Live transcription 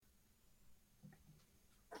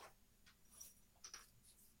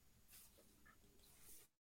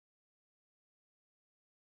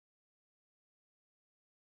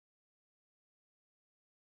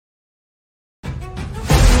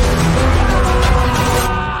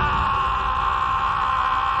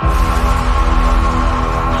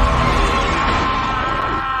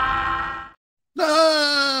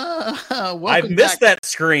I've missed that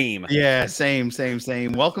scream. Yeah, same.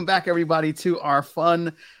 Welcome back, everybody, to our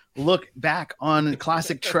fun look back on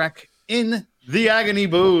classic Trek in the Agony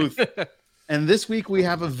booth. And this week we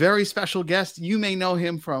have a very special guest. You may know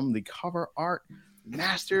him from the cover art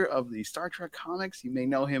master of the Star Trek comics. You may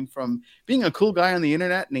know him from being a cool guy on the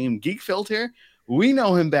internet named Geek Filter. We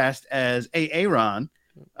know him best as Aaron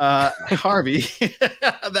Harvey.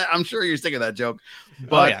 I'm sure you're sick of that joke.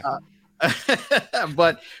 But,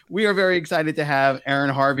 but we are very excited to have Aaron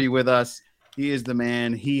Harvey with us. He is the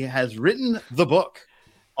man. He has written the book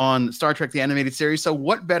on Star Trek, the animated series. So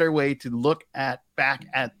what better way to look back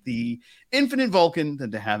at the Infinite Vulcan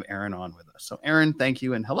than to have Aaron on with us? So Aaron, thank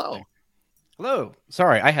you. And hello. Hello.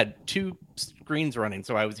 Sorry, I had two screens running,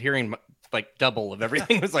 so I was hearing like double of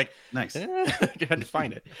everything. It was like, nice. I had to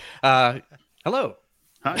find it. Hello.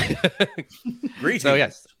 Hi. Greetings. So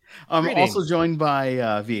yes. I'm also joined by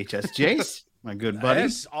VHS Jace, my good buddy.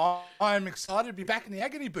 Yes, I'm excited to be back in the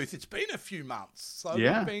Agony booth. It's been a few months. So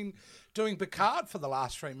we've been doing Picard for the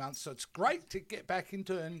last 3 months. So it's great to get back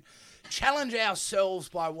into and challenge ourselves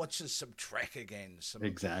by watching some Trek again.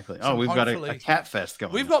 Exactly. We've got a cat fest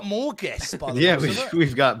going. We've got more guests, by the way.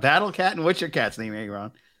 We've got Battle Cat. And what's your cat's name,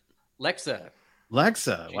 Aaron? Lexa. Wow.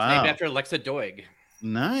 Named after Lexa Doig.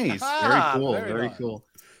 Nice. Very cool. Very cool.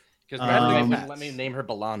 Because Bradley let me name her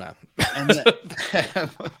Balana.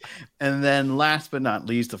 And then last but not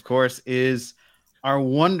least, of course, is our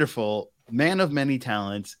wonderful man of many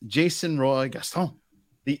talents, Jason Roy Gaston,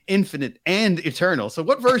 the infinite and eternal. So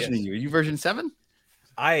what version are you? Are you version 7?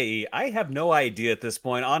 I have no idea at this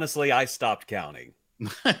point. Honestly, I stopped counting.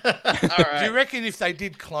 All right. Do you reckon if they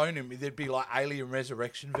did clone him, there'd be like Alien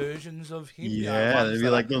Resurrection versions of him? Yeah, they'd be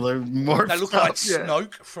like the more. They look like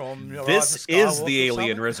Snoke from. This is the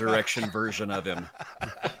Alien Resurrection version of him.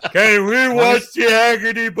 Can we watch the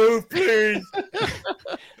Agony booth, please?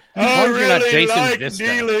 I really not Jason like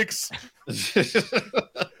Neelix.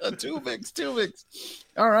 Tuvix.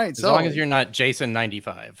 All right, as long as you're not Jason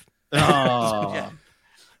 95. Oh, yeah.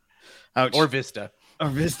 Ouch. Or Vista.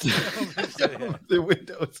 The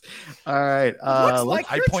Windows. All right. Looks like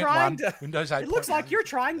you're trying to. Windows 8. It looks like you're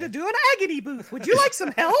trying to do an Agony booth. Would you like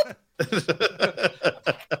some help? Come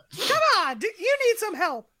on, you need some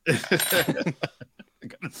help. I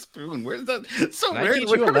got a spoon. Where's that? So weird.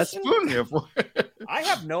 What kind of spoon here for? I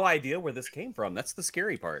have no idea where this came from. That's the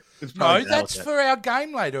scary part. No, that's for our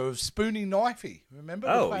game later of Spoony Knifey. Remember?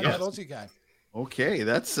 That Aussie game. Okay,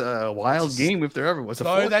 that's a wild game if there ever was a.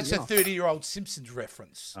 No, that's a 30-year-old Simpsons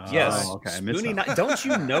reference. Yes. Okay. Spoony, don't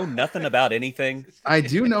you know nothing about anything? I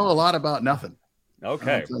do know a lot about nothing.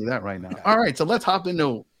 Okay. I'll tell you that right now. All right, so let's hop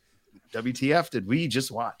into WTF did we just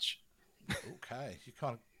watch? Okay, you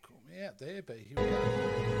kind of caught me out there, but here we go.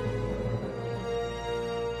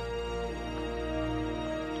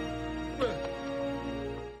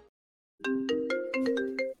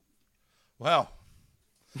 Well,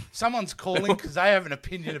 someone's calling because they have an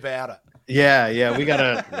opinion about it. Yeah, we got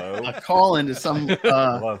a call into some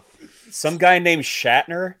guy named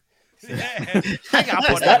Shatner. Yeah. Hang up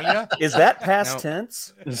on him, is that past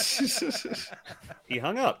tense? He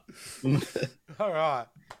hung up. All right,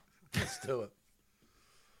 let's do it.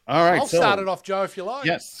 All right, I'll start it off, Joe, if you like.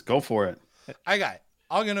 Yes, go for it. Okay,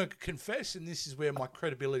 I'm going to confess, and this is where my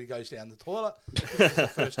credibility goes down the toilet. This is the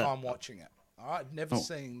first time watching it. All right, never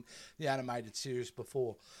seen the animated series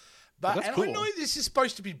before. But cool. I know this is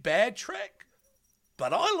supposed to be bad Trek,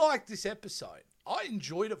 but I like this episode. I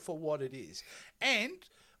enjoyed it for what it is. And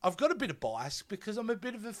I've got a bit of bias because I'm a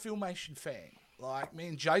bit of a Filmation fan. Like me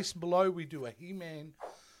and Jason below, we do a He-Man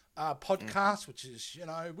podcast, which is,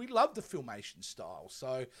 we love the Filmation style.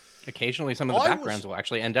 So occasionally some of the backgrounds will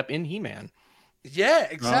actually end up in He-Man. Yeah,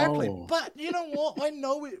 exactly. Oh. But you know what? I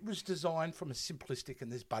know it was designed from a simplistic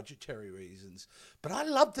and there's budgetary reasons, but I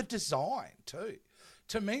love the design too.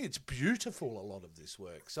 To me, it's beautiful, a lot of this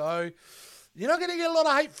work. So you're not going to get a lot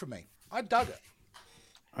of hate from me. I dug it.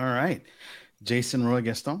 All right. Jason Roy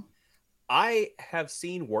Gaston? I have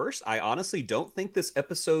seen worse. I honestly don't think this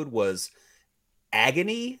episode was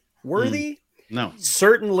Agony worthy. No.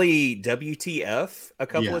 Certainly WTF a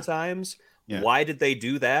couple of times. Yeah. Why did they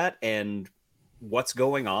do that? And what's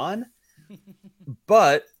going on?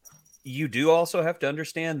 But you do also have to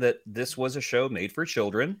understand that this was a show made for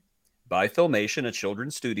children by Filmation, a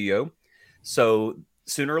children's studio. So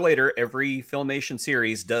sooner or later, every Filmation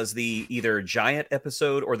series does the either giant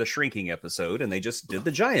episode or the shrinking episode, and they just did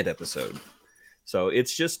the giant episode. So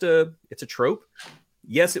it's just it's a trope.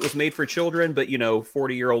 Yes, it was made for children, but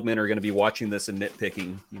 40-year-old men are going to be watching this and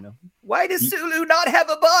nitpicking, why does Sulu not have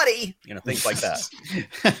a body? Things like that.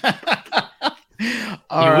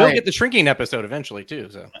 will get the shrinking episode eventually too.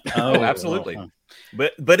 So oh, absolutely.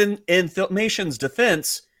 But in Filmation's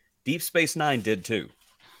defense, Deep Space Nine did too.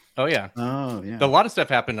 Oh yeah. A lot of stuff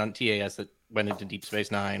happened on TAS that went into Deep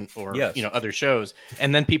Space Nine or other shows,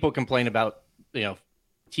 and then people complain about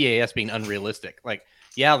TAS being unrealistic. Like,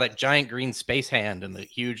 yeah, that giant green space hand and the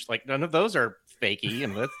huge, like, none of those are fakey,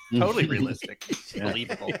 and that's totally realistic,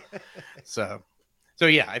 believable. So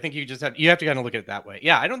yeah, I think you have to kind of look at it that way.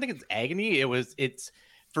 Yeah, I don't think it's Agony. It's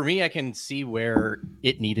for me, I can see where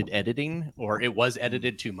it needed editing, or it was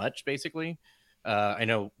edited too much, basically. I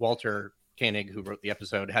know Walter Koenig, who wrote the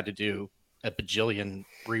episode, had to do a bajillion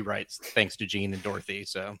rewrites thanks to Gene and Dorothy.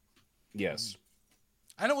 So, yes.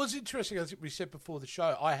 And it was interesting, as we said before the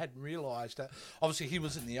show, I hadn't realised that obviously he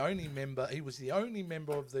wasn't the only member. He was the only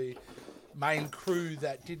member of the main crew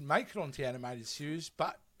that didn't make it onto the animated series,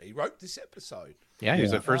 but he wrote this episode. Yeah, he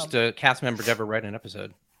was the first cast member to ever write an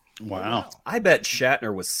episode. Wow. I bet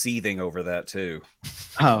Shatner was seething over that too.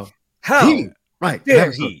 How? He, right.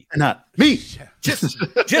 Dare he? Not me.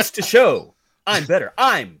 Just to show I'm better.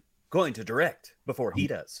 I'm going to direct before he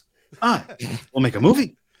does. We'll make a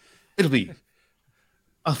movie. It'll be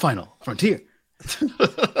a final frontier. Could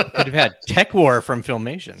have had Tech War from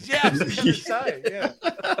Filmation. Yeah, I was going to say,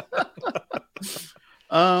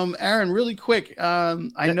 yeah. Aaron, really quick.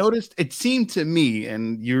 I noticed it seemed to me,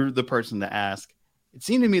 and you're the person to ask. It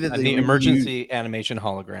seemed to me that the emergency animation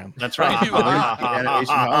hologram. That's right.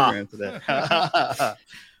 Animation hologram today.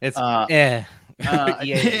 It's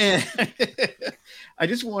I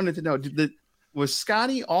just wanted to know: was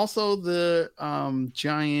Scotty also the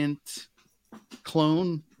giant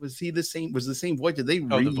clone? Was he the same? Was the same voice? Did they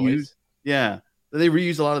reuse? Yeah, did they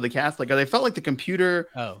reuse a lot of the cast? Like, I felt like the computer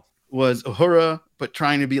was Uhura, but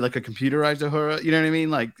trying to be like a computerized Uhura. You know what I mean?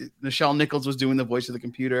 Like Nichelle Nichols was doing the voice of the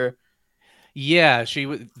computer. Yeah, she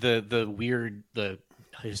was the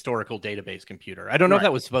historical database computer. I don't know if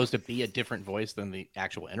that was supposed to be a different voice than the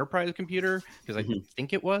actual Enterprise computer, because I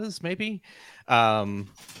think it was maybe.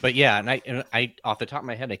 But yeah, and I off the top of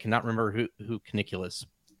my head, I cannot remember who Caniculus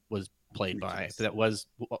was played by. If that was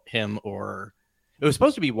him, or it was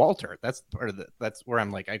supposed to be Walter. That's part of that's where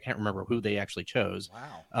I'm like, I can't remember who they actually chose.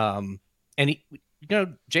 Wow. And he,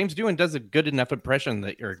 James Doohan does a good enough impression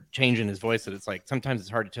or change in his voice that it's like sometimes it's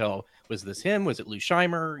hard to tell, was this him? Was it Lou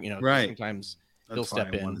Scheimer? Sometimes he'll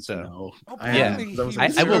step in. So I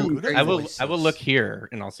will look here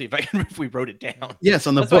and I'll see if we wrote it down. Yes,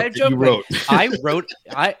 on the book that you wrote.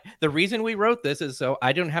 The reason we wrote this is so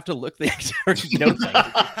I don't have to look the exact notes. It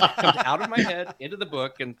comes out of my head into the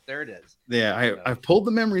book, and there it is. Yeah, I've pulled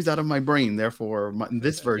the memories out of my brain. Therefore,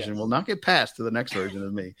 this version will not get passed to the next version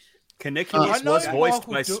of me. Caniculus was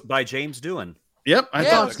voiced by James Doohan. Yep, I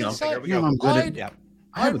thought so. I'm good at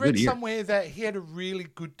I read somewhere that he had a really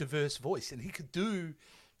good diverse voice and he could do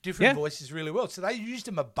different voices really well. So they used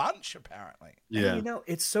him a bunch, apparently. Yeah. And,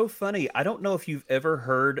 it's so funny. I don't know if you've ever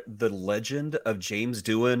heard the legend of James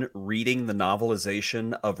Doohan reading the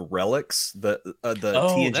novelization of Relics, the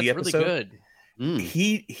TNG episode. Really good.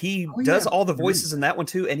 He does all the voices in that one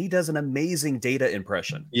too, and he does an amazing Data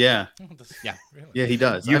impression. Yeah, really? He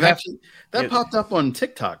does. That popped up on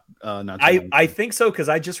TikTok. I think so, because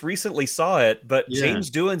I just recently saw it. But James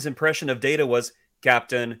Doohan's impression of Data was,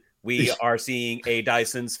 "Captain, we are seeing a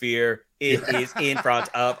Dyson sphere. It is in front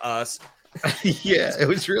of us." Yeah, it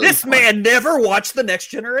was really. This man never watched The Next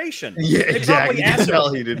Generation. Yeah, exactly.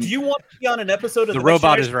 He didn't. Do you want to be on an episode of The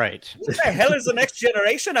Robot Is Right? What the hell is The Next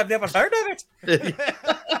Generation? I've never heard of it.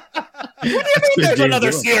 What do you mean there's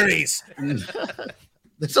another series?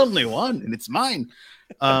 There's only one, and it's mine.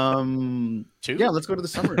 Two? Yeah, let's go to the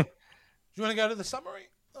summary. Do you want to go to the summary?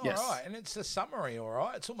 Yes. All right, and it's a summary, all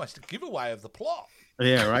right? It's almost a giveaway of the plot.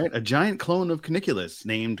 Yeah, right. A giant clone of Caniculus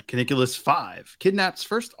named Caniculus 5 kidnaps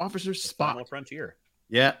first officer Spock. Frontier.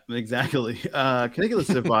 Yeah, exactly. Caniculus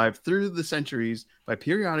survived through the centuries by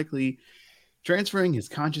periodically transferring his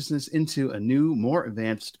consciousness into a new, more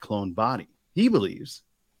advanced clone body. He believes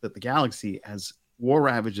that the galaxy as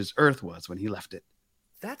war-ravaged as Earth was when he left it.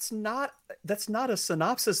 That's not a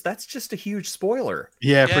synopsis. That's just a huge spoiler.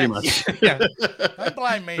 Yeah, pretty much. Don't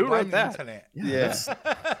blame me. Blame the internet. Yeah.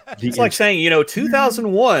 It's like saying,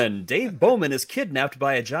 2001, Dave Bowman is kidnapped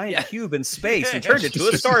by a giant cube in space and turned into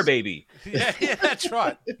a star baby. Yeah, that's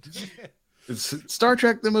right. It's Star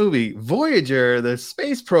Trek the movie. Voyager, the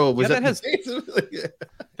space probe was that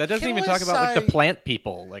doesn't even talk about like the plant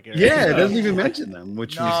people. It doesn't even mention them,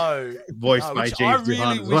 which was voiced by James Doohan.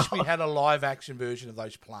 I really wish we had a live action version of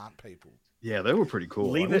those plant people. Yeah, they were pretty cool.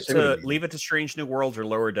 Leave it to Strange New Worlds or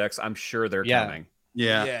Lower Decks. I'm sure they're coming.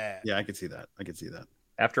 Yeah, I could see that.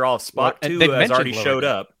 After all, Spock 2 has already showed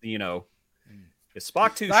up. If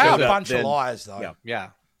Spock 2 They are showed a up, bunch then, of liars, though. Yeah.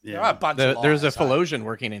 There are a bunch of liars. There's a Philosian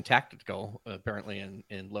working in tactical, apparently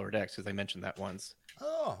in Lower Decks, because they mentioned that once.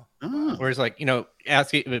 Oh. Whereas, like,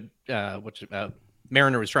 asking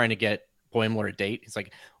Mariner was trying to get Boimler a date. He's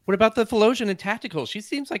like, "What about the Philosian in tactical? She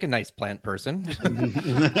seems like a nice plant person."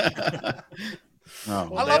 I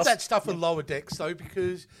love that stuff with Lower Decks, though,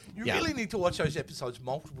 because you really need to watch those episodes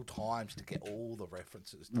multiple times to get all the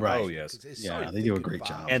references. Right. Oh, yes. They do a great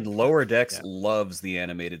job. And Lower Decks loves the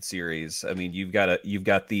animated series. I mean, you've got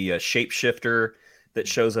the shapeshifter that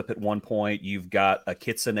shows up at one point. You've got a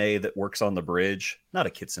kitsune that works on the bridge. Not a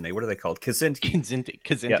kitsune. What are they called? Kzinti.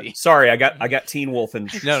 Kzinti. Sorry, I got Teen Wolf and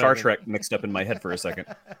Star Trek mixed up in my head for a second.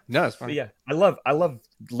 No, it's fine. But yeah, I love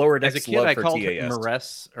Lower Decks. As a kid, love I for called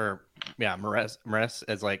TAS. Mares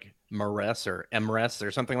as like Mares or Emres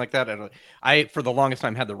or something like that. I for the longest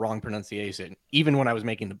time had the wrong pronunciation, even when I was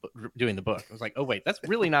doing the book. I was like, oh wait, that's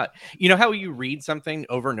really not. You know how you read something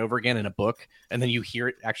over and over again in a book, and then you hear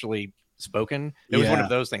it actually spoken. It was one of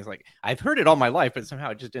those things. Like, I've heard it all my life, but somehow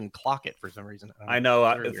I just didn't clock it for some reason. I know.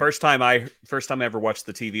 The first time I ever watched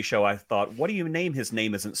the TV show, I thought, what do you name his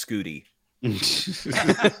name? Isn't Scooty? Beam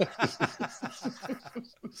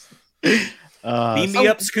me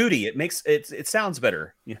up, Scooty. It sounds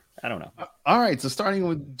better. Yeah, I don't know. All right, so starting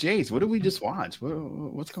with Jace, what did we just watch?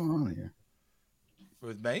 What's going on here?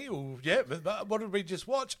 With me? Yeah, what did we just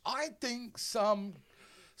watch? I think some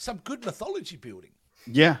good mythology building.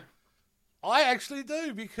 Yeah. I actually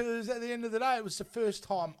do, because at the end of the day, it was the first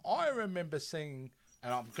time I remember seeing,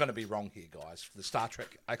 and I'm going to be wrong here, guys, for the Star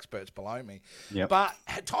Trek experts below me, but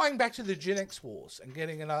tying back to the Gen X Wars and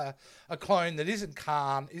getting a clone that isn't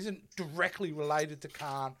Khan, isn't directly related to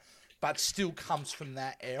Khan, but still comes from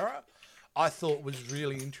that era, I thought was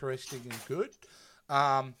really interesting and good.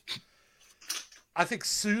 I think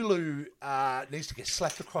Sulu needs to get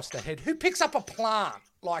slapped across the head. Who picks up a plant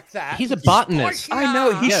like that? He's a botanist. I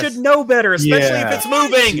know. He should know better, especially if it's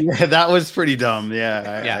moving. Yeah, that was pretty dumb.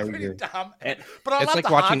 Yeah, pretty dumb. But it's like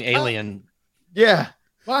watching Alien. Yeah.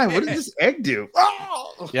 Why? What does this egg do?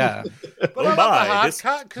 Oh! Yeah. But I love the hard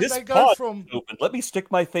cut because they go from... Open. Let me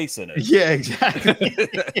stick my face in it. Yeah,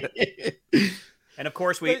 exactly. And of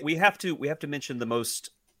course, we have to mention the most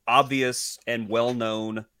obvious and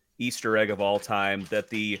well-known Easter egg of all time, that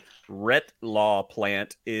the Retlaw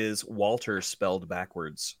plant is Walter spelled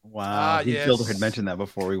backwards. Wow. Gilder had mentioned that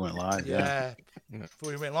before we went live. Yeah. Before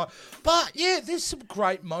we went live. But yeah, there's some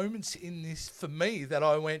great moments in this for me that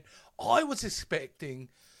I was expecting,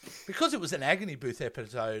 because it was an Agony Booth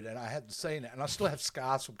episode and I hadn't seen it, and I still have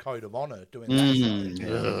scars from Code of Honor doing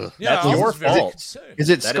that. That's your fault.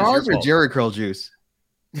 Is it scars or Jerry Curl juice?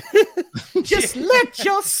 Just let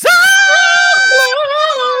your soul.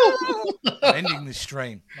 I'm ending the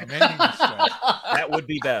stream. That would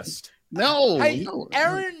be best. No. Hey,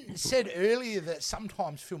 Aaron said earlier that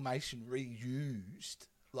sometimes Filmation reused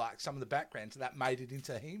like some of the backgrounds that made it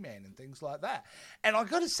into He-Man and things like that. And I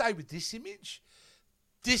got to say, with this image,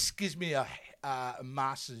 this gives me a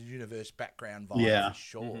Masters of the Universe background vibe for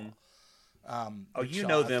sure. Mm-hmm.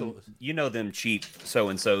 You know them cheap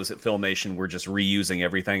so-and-sos at Filmation were just reusing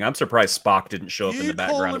everything. I'm surprised Spock didn't show up in the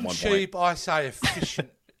background at one cheap, point. I say efficient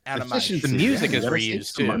animation. The music is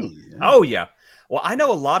reused too. Yeah. Oh yeah. Well, I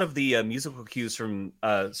know a lot of the musical cues from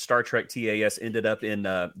Star Trek TAS ended up in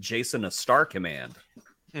Jason: A Star Command.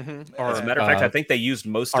 Mm-hmm. As a matter of fact, I think they used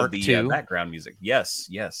most of the background music. Yes.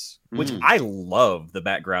 Which I love the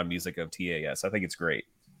background music of TAS. I think it's great.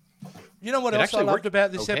 You know what else I loved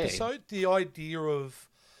about this episode? The idea of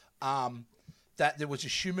that there was a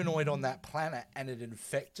humanoid on that planet and it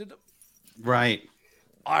infected them. Right.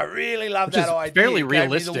 I really love that idea. Fairly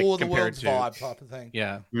realistic the War of the compared Worlds to vibe type of thing.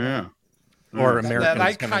 Yeah. Or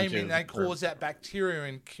Americans they came in, they caused that bacteria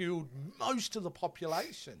and killed most of the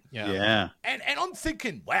population. Yeah. And I'm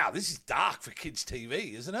thinking, wow, this is dark for kids'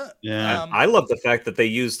 TV, isn't it? Yeah. I love the fact that they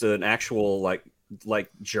used an actual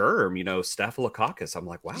like germ, Staphylococcus. I'm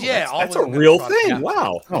like, wow, that's a real thing. Yeah.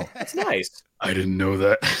 Wow, that's nice. I didn't know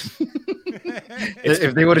that.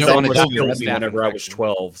 If they would have done it whenever I was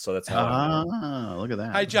 12, so that's how. Look at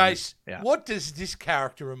that. Hey, Jace, what does this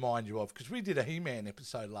character remind you of? Because we did a He-Man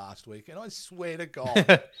episode last week, and I swear to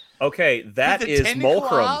God. Okay, that is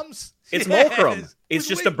Mulcrum. Arms? It's Mulcrum. It's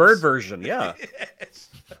just a bird version. Yeah. Yes.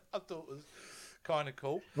 I thought it was kind of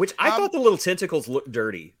cool. Which I thought the little tentacles looked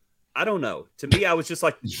dirty. I don't know. To me, I was just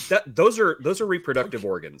like, those are reproductive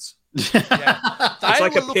organs. Yeah. They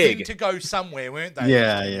like were a looking pig to go somewhere, weren't they?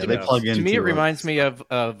 Yeah. They plug in. To me, it reminds me of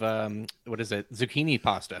what is it? Zucchini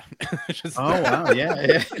pasta. Oh wow!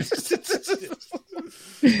 Yeah.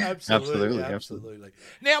 Absolutely.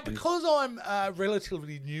 Now, because I'm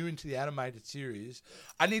relatively new into the animated series,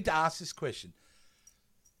 I need to ask this question.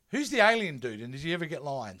 Who's the alien dude, and did he ever get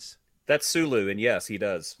lines? That's Sulu, and yes, he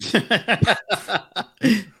does.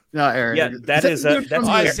 No, Eric. Yeah, that's I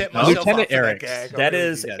set myself Lieutenant up for Eric. that gag. That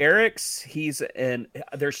is Eric's. He's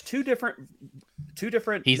there's two different.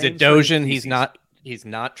 He's a Dojin. He's not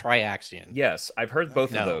Triaxian. Yes, I've heard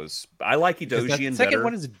both of those. I like Edosian better. The second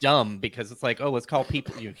one is dumb because it's like, oh, let's call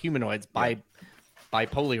people humanoids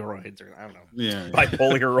bipolaroids, or I don't know. Yeah.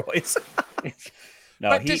 Bipolaroids. No,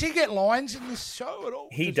 but does he get lines in this show at all?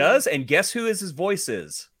 He does, and guess who his voice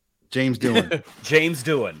is? James Doohan. James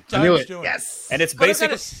Doohan. Yes. And it's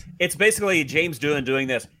basically James Doohan doing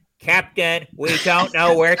this. Captain, we don't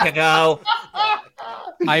know where to go.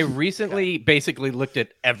 I recently basically looked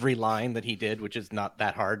at every line that he did, which is not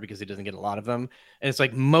that hard because he doesn't get a lot of them. And it's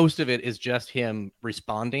like most of it is just him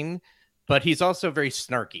responding, but he's also very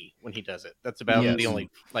snarky when he does it. That's about the only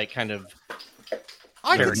kind of.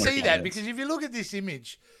 I can see that because if you look at this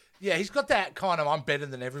image, he's got that kind of "I'm better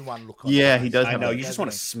than everyone" look on. Yeah, he does. I know. You just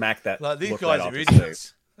want to smack that. Like, these look guys right are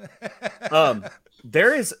idiots.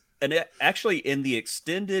 There is actually in the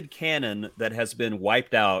extended canon that has been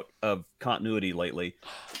wiped out of continuity lately.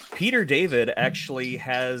 Peter David actually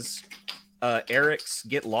has Eric's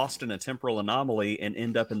get lost in a temporal anomaly and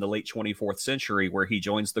end up in the late 24th century, where he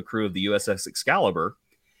joins the crew of the USS Excalibur.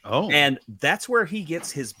 Oh, and that's where he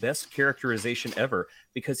gets his best characterization ever,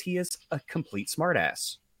 because he is a complete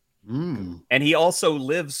smartass. And he also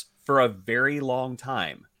lives for a very long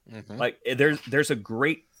time. Like there's a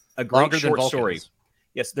great short story.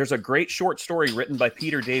 Yes, there's a great short story written by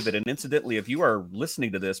Peter David. And incidentally, if you are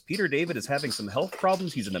listening to this, Peter David is having some health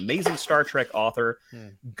problems. He's an amazing Star Trek author.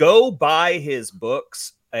 Go buy his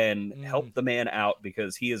books and help the man out,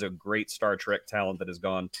 because he is a great Star Trek talent that has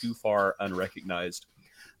gone too far unrecognized.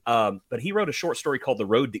 But he wrote a short story called The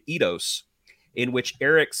Road to Eidos, in which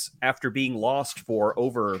Eric's, after being lost for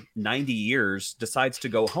over 90 years, decides to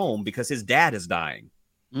go home because his dad is dying.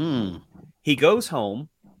 He goes home,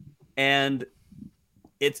 and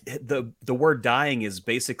it's the word dying is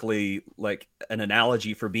basically like an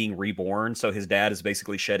analogy for being reborn. So his dad is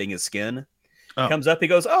basically shedding his skin. Comes up, he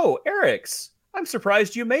goes, "Oh, Eric's, I'm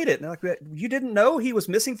surprised you made it." And they're like, "You didn't know he was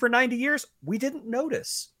missing for 90 years? We didn't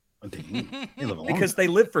notice." Because they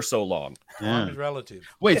live for so long. Time is relative.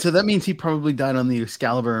 Wait, so that means he probably died on the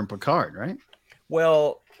Excalibur and Picard, right?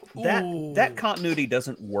 Well, that continuity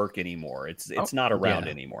doesn't work anymore. It's not around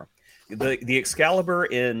anymore. The Excalibur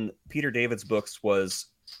in Peter David's books was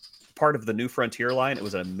part of the New Frontier line. It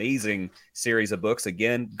was an amazing series of books.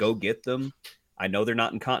 Again, go get them. I know they're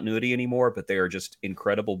not in continuity anymore, but they are just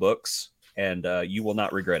incredible books, and you will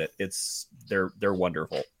not regret it. They're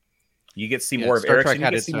wonderful. You get to see more of Erickson, you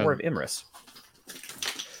get to see more of Imris.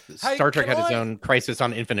 Star Trek had its own Crisis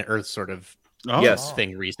on Infinite Earth sort of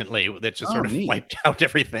thing recently that just sort of wiped out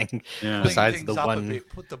everything besides the one.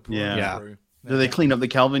 Do they clean up the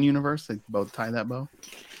Kelvin universe? They both tie that bow?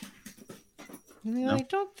 No. I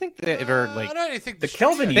don't think they ever I don't think the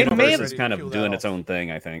Kelvin universe is kind of doing its own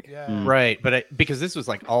thing, I think. Right, but because this was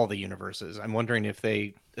like all the universes, I'm wondering if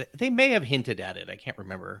they may have hinted at it. I can't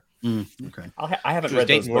remember. Okay, I haven't read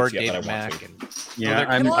those books yet, but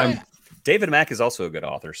I want to. David Mack is also a good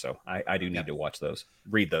author, so I do need to watch those,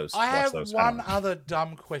 read those. I have one other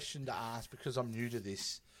dumb question to ask because I'm new to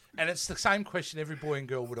this, and it's the same question every boy and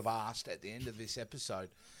girl would have asked at the end of this episode.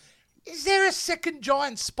 Is there a second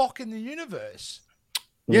giant Spock in the universe?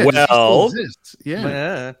 Yeah, well,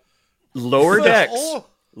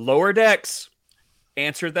 Lower Decks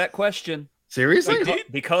answered that question. Seriously?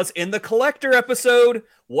 Because in the Collector episode,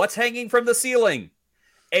 what's hanging from the ceiling?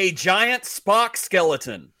 A giant Spock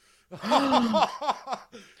skeleton.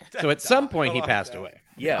 So at some point he passed away.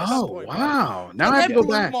 Yes. Oh, wow. Now I have to go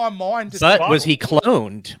back. My mind but was he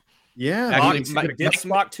cloned? Yeah. Actually, did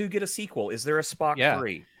Spock 2 get a sequel? Is there a Spock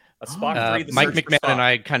 3? A Spock 3? Mike McMahon and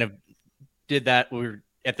I kind of did that. We were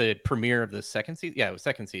at the premiere of the second season. Yeah, it was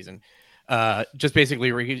second season. Just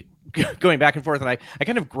basically going back and forth, and I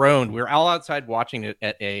kind of groaned. We were all outside watching it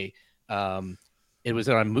at it was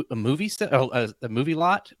on a movie set, a movie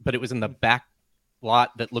lot, but it was in the back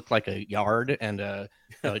lot that looked like a yard and a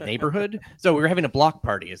neighborhood. So we were having a block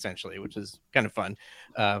party essentially, which is kind of fun.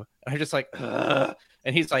 I was just like,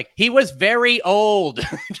 and he's like, he was very old.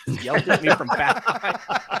 Just yelled at me from back.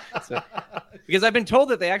 So, Because I've been told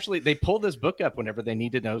that they pull this book up whenever they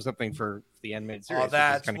need to know something for the animated series. Oh,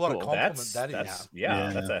 that's kind of what cool. a compliment that is.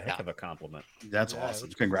 That's a heck of a compliment. That's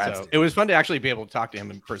awesome. Congrats. So it was fun to actually be able to talk to him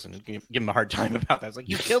in person and give him a hard time about that. It's like,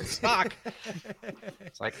 you killed Spock.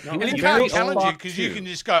 It's like, no, and he can't challenge you because you can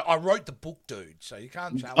just go, I wrote the book, dude. So you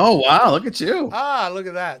can't challenge Oh, wow. Look at you. Look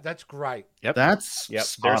at that. That's great. Yep. That's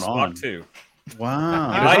spot on. Spock too.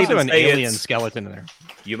 Wow. You might even an alien skeleton in there.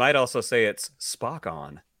 You might also say it's Spock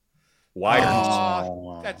on. Wired.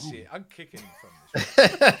 Oh, that's it. I'm kicking him from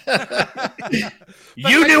this.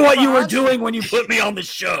 You knew what you were doing when you put me on the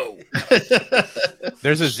show.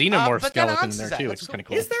 There's a xenomorph skeleton in there too, which is kind of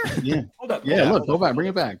cool. Is there? Yeah. Hold up. Yeah, look, go back. Bring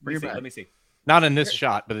it back. Bring it back. Let me see. Not in this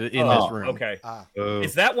shot, but in this room. Okay.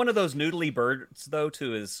 Is that one of those noodly birds though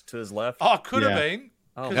to his left? Oh, could have been.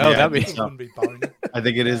 Oh, that'd be. I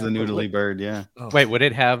think it is the noodly bird. Yeah. Oh. Wait, would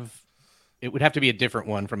it have? It would have to be a different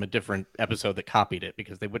one from a different episode that copied it,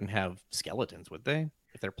 because they wouldn't have skeletons, would they?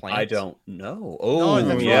 If they're plants? I don't know. Oh,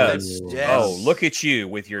 yes. Oh, look at you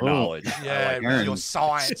with your knowledge. Yeah, with your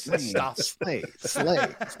science and stuff. Slay,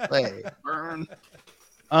 burn.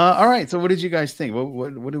 All right. So, what did you guys think?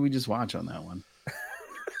 What did we just watch on that one?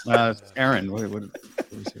 Aaron, what was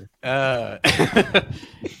here?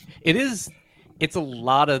 It's a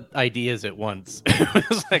lot of ideas at once.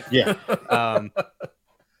 It's like,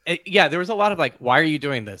 there was a lot of like, why are you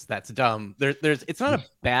doing this? That's dumb. It's not a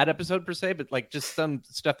bad episode per se, but like just some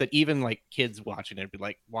stuff that even like kids watching it would be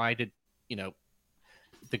like, why did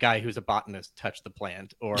the guy who's a botanist touch the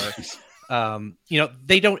plant? Or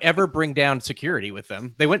they don't ever bring down security with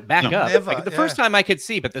them. They went back up. Never, like, the first time I could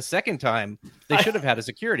see, but the second time they should have had a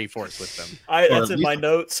security force with them. That's in my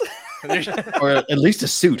notes. Or at least a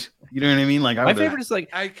suit. You know what I mean? Like, my favorite is like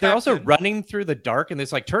they're also running through the dark, and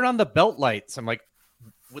it's like, turn on the belt lights. I'm like,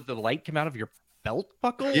 would the light come out of your belt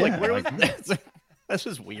buckle? Yeah. Like, where was that? That's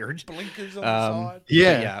just weird. Blinkers on the side.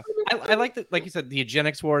 Yeah. I like that. Like you said, the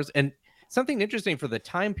eugenics wars, and something interesting for the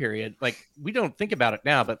time period. Like, we don't think about it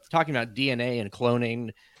now, but talking about DNA and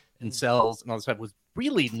cloning and cells and all this stuff was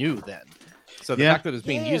really new then. So the fact that it was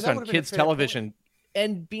being used on kids' television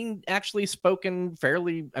and being actually spoken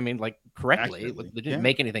fairly, correctly. Accurately. They didn't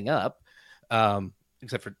make anything up,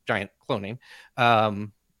 except for giant cloning.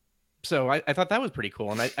 So I thought that was pretty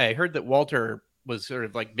cool. And I heard that Walter was sort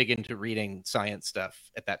of like big into reading science stuff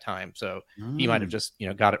at that time. So he might have just,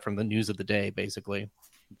 got it from the news of the day, basically.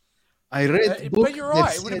 I read but you're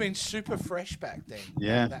right. It would have been super fresh back then.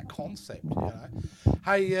 Yeah. That concept,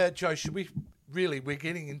 Hey, Joe, we're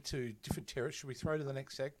getting into different territory. Should we throw to the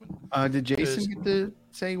next segment? Did Jason get to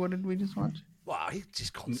say what did we just watch? Well, he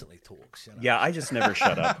just constantly talks. Yeah, I just never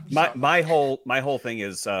shut up. My whole thing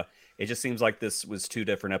is it just seems like this was two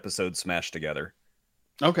different episodes smashed together.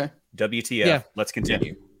 Okay. WTF. Yeah. Let's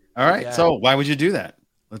continue. All right. Yeah. So why would you do that?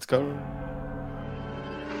 Let's go.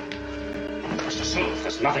 Mr. Sulu,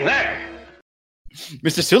 there's nothing there.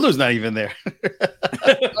 Mr. Sulu's not even there.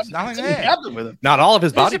 There's nothing there. With him. Not all of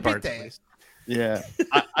his body parts. Yeah.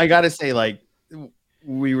 I got to say, like,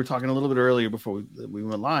 we were talking a little bit earlier before we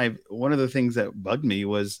went live. One of the things that bugged me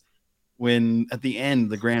was when at the end,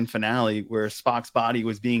 the grand finale, where Spock's body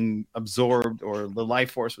was being absorbed or the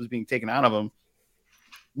life force was being taken out of him,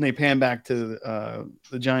 and they pan back to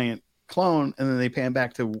the giant clone, and then they pan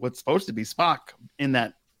back to what's supposed to be Spock in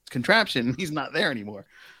that contraption, and he's not there anymore.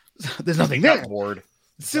 So there's nothing there.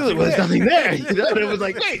 Still, there's nothing there. And it was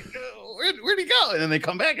like, wait, where'd he go? And then they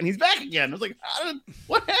come back, and he's back again. I was like,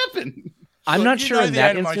 what happened? I'm not sure in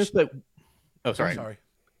that instance, but sorry.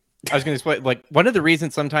 I was going to explain, like, one of the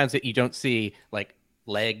reasons sometimes that you don't see like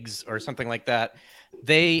legs or something like that,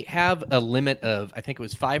 they have a limit of, I think it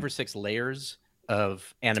was 5 or 6 layers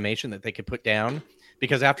of animation that they could put down,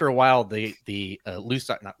 because after a while the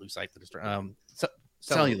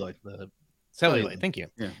celluloid. Thank you.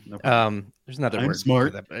 Yeah. No there's another I'm word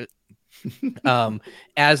smart. for that, but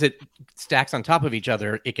as it stacks on top of each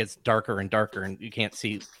other, it gets darker and darker, and you can't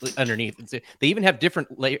see underneath. They even have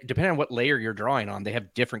different layer, depending on what layer you're drawing on. They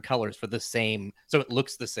have different colors for the same, so it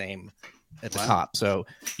looks the same at the top. So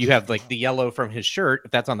you have like the yellow from his shirt.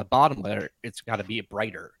 If that's on the bottom layer, it's got to be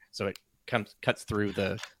brighter, so it cuts through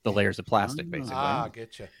the layers of plastic, basically.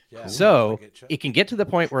 Getcha. Yeah. So it can get to the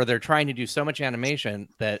point where they're trying to do so much animation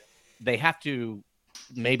that they have to,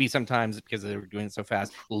 maybe sometimes because they're doing it so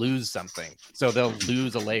fast, lose something. So they'll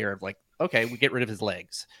lose a layer of like, okay, we get rid of his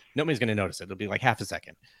legs. Nobody's going to notice it. It'll be like half a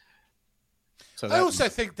second. So I also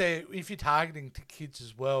think that if you're targeting to kids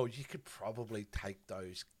as well, you could probably take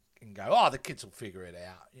those and go, the kids will figure it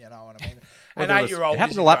out. You know what I mean? Well, an 8-year-old. It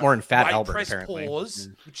happens a lot more in Fat Albert, press apparently. Pause,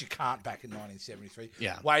 which you can't back in 1973.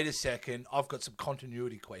 Yeah. Wait a second. I've got some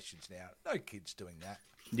continuity questions now. No kids doing that.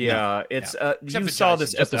 Yeah, it's you saw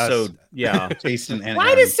this episode. Yeah. Jason and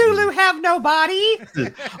why does Sulu have no body?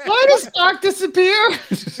 Why does Spock disappear?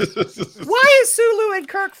 Why is Sulu and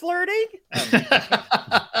Kirk flirting?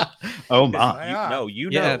 Oh my. You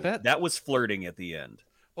know that was flirting at the end.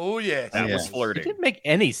 Oh yeah, that was flirting. It didn't make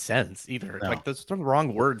any sense either. No. Like that's the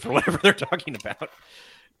wrong word for whatever they're talking about.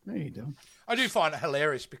 There you go. I do find it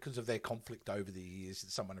hilarious because of their conflict over the years. That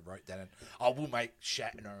someone wrote down, we'll make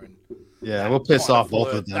Shatner and we'll piss off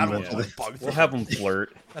both of them. We'll have them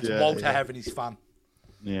flirt. That's Walter having his fun.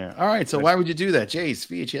 Yeah. All right. So why would you do that, Jace?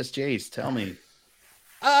 VHS Jace, tell me.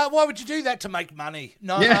 Why would you do that? To make money?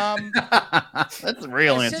 No. That's the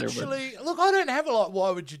real answer. Essentially, look, I don't have a lot. Why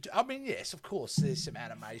would you do? I mean, yes, of course, there's some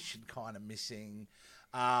animation kind of missing.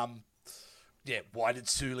 Why did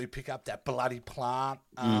Sulu pick up that bloody plant?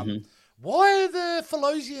 Why are the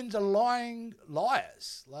Felosians lying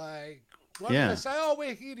liars? Like, why do they say,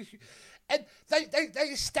 we're here to... And they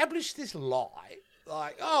establish this lie,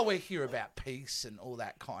 like, we're here about peace and all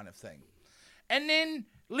that kind of thing. And then,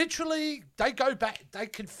 literally, they go back, they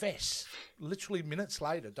confess, literally minutes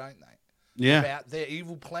later, don't they? Yeah. About their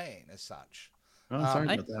evil plan as such.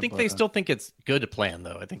 I think they still think it's good plan,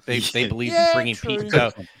 though. I think they believe in bringing peace.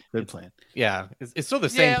 So, good plan. Yeah, it's still the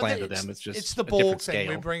same plan to them. It's the ball thing.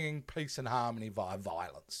 We're bringing peace and harmony via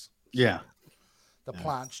violence. Yeah, the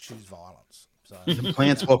plants choose violence. So the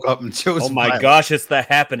plants woke up and chose. Oh my gosh, it's the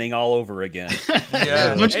happening all over again.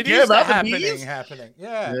 Yeah, it is the happening.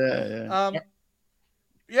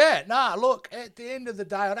 Yeah. Look, at the end of the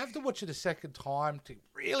day, I'd have to watch it a second time to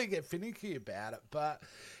really get finicky about it. But,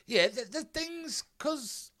 the things,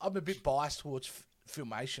 because I'm a bit biased towards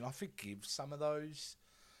Filmation, I forgive some of those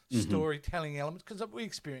storytelling elements, because we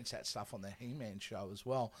experienced that stuff on the He-Man show as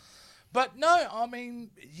well. But, no, I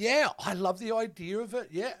mean, I love the idea of it.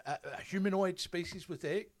 Yeah, a humanoid species was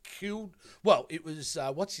there, killed. Well, it was,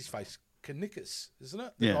 what's his face? Caniculus, isn't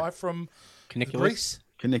it? The guy from Greece?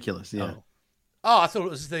 Caniculus, yeah. Oh, I thought it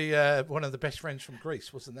was the one of the best friends from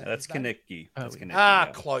Greece, wasn't that? That's Kaniki.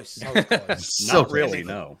 Close. I was close. Not really,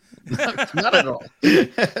 no. Not at all.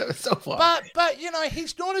 So far. But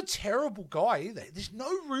he's not a terrible guy either. There's no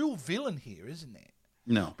real villain here, isn't there?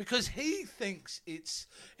 No. Because he thinks it's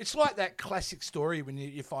like that classic story when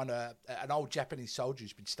you find an old Japanese soldier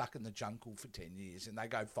who's been stuck in the jungle for 10 years and they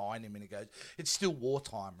go find him and he goes, it's still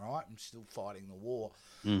wartime, right? I'm still fighting the war.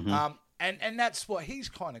 And that's what he's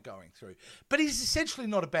kind of going through. But he's essentially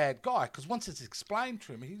not a bad guy because once it's explained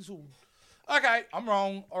to him, he's all, okay, I'm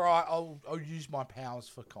wrong. All right, I'll use my powers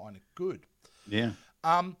for kind of good. Yeah.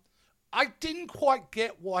 I didn't quite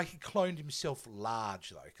get why he cloned himself large,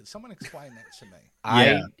 though. Could someone explain that to me?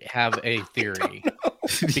 I have a theory.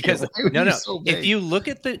 Because if you look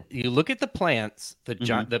at the plants,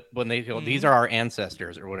 when they go, these are our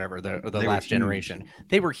ancestors or whatever, the last generation,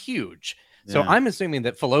 they were huge. Yeah. So I'm assuming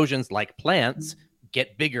that Felosians, like plants,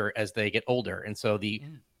 get bigger as they get older. And so the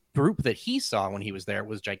group that he saw when he was there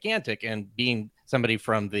was gigantic. And being somebody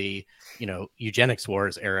from the, eugenics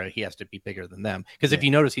wars era, he has to be bigger than them. Because if you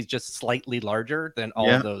notice, he's just slightly larger than all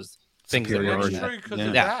of those things. That's true because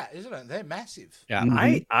of that, isn't it? They're massive. Yeah.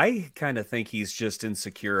 I kind of think he's just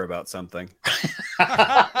insecure about something.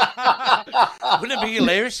 Wouldn't it be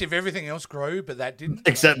hilarious if everything else grew, but that didn't?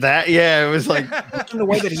 Except that, it was like in the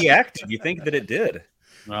way that he acted. You think that it did?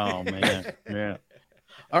 Oh man, yeah.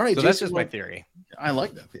 All right, so Jason, that's just my theory. I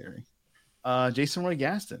like that theory. Jason Roy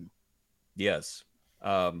Gaston. Yes.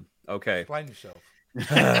 Okay. Explain yourself.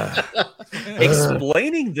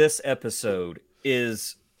 Explaining this episode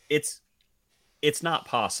it's not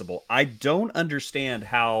possible. I don't understand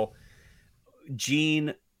how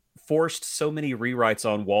Gene forced so many rewrites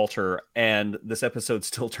on Walter, and this episode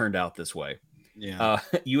still turned out this way. Yeah,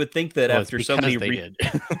 you would think that after so many,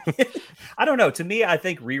 I don't know. To me, I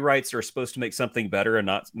think rewrites are supposed to make something better and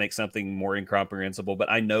not make something more incomprehensible. But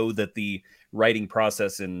I know that the writing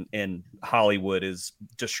process in Hollywood is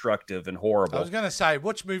destructive and horrible. I was going to say,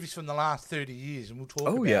 watch movies from the last 30 years, and we'll talk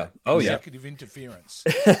about executive interference.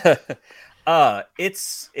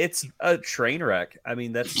 It's a train wreck. I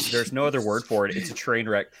mean, there's no other word for it. It's a train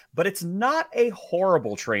wreck, but it's not a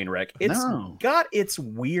horrible train wreck. It's got its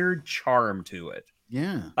weird charm to it.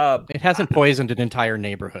 Yeah. It hasn't poisoned an entire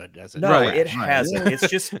neighborhood, has it? No, it hasn't.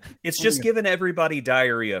 It's just given everybody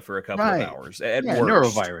diarrhea for a couple of hours. At worst.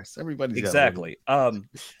 Neurovirus. Everybody's exactly.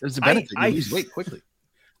 There's a benefit. You lose weight quickly.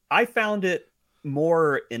 I found it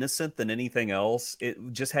more innocent than anything else. It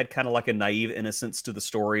just had kind of like a naive innocence to the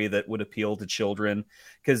story that would appeal to children.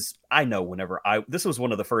 Because I know this was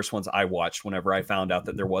one of the first ones I watched whenever I found out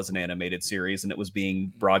that there was an animated series and it was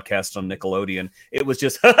being broadcast on Nickelodeon. It was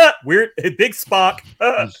just weird, big Spock.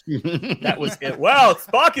 That was it. Wow,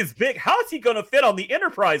 Spock is big. How is he going to fit on the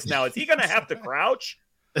Enterprise now? Is he going to have to crouch?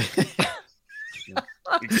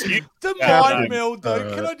 The mind meld,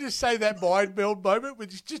 though. Can I just say that mind meld moment,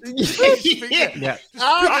 which is just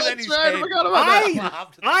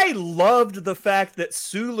I loved the fact that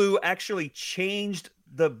Sulu actually changed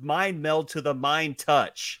the mind meld to the mind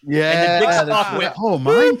touch. Yeah,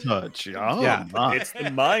 mind touch. Oh, yeah, it's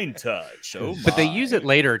the mind touch. Oh, but they use it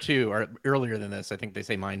later too, or earlier than this. I think they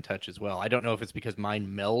say mind touch as well. I don't know if it's because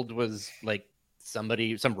mind meld was like some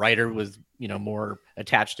writer was more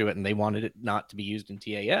attached to it and they wanted it not to be used in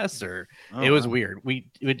TAS, or it was weird. We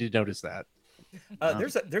did notice that.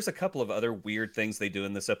 There's a couple of other weird things they do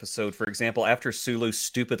in this episode. For example, after Sulu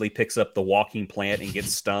stupidly picks up the walking plant and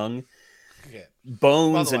gets stung,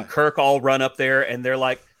 Bones and Kirk all run up there and they're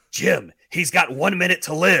like, Jim, he's got 1 minute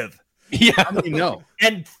to live. Yeah, I mean, no.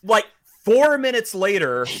 And like 4 minutes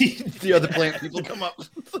later, the other plant people come up.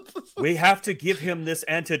 We have to give him this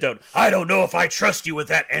antidote. I don't know if I trust you with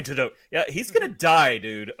that antidote. Yeah, he's gonna die,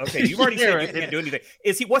 dude. Okay, you've already said you can't do anything.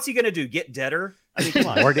 What's he gonna do? Get deader? I mean, come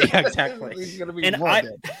on. Exactly. He's gonna be And more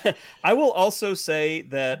dead. I will also say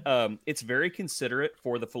that it's very considerate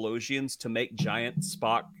for the Philosians to make Giant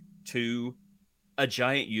Spock 2 a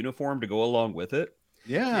giant uniform to go along with it.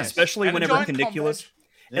 Yeah, especially and whenever Caniculus.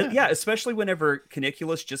 Yeah. Especially whenever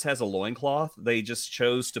Caniculus just has a loincloth. They just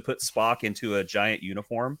chose to put Spock into a giant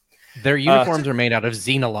uniform. Their uniforms are made out of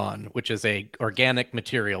xenolon, which is a organic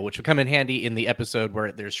material, which will come in handy in the episode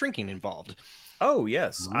where there's shrinking involved. Oh,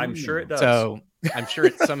 yes. I'm sure it does. So I'm sure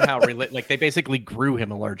it's somehow related. Like they basically grew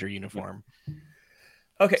him a larger uniform.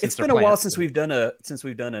 Okay, it's been a while since we've done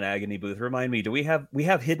an Agony booth. Remind me, do we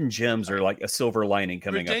have hidden gems or like a silver lining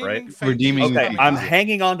coming up, right? Redeeming. Okay, I'm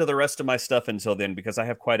hanging on to the rest of my stuff until then because I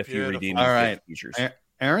have quite a few redeeming features.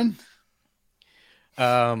 Aaron?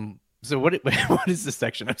 So what is this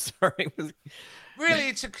section? I'm sorry. Really,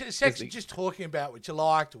 it's a section just talking about what you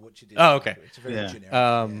liked or what you didn't. Oh, okay. It's a very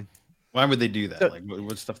generic. Why would they do that? Like,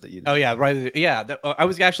 what stuff that you did? Oh, yeah, right. Yeah, I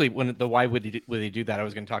was actually why would they do that? I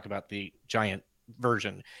was going to talk about the giant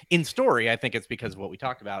version. In story, I think it's because of what we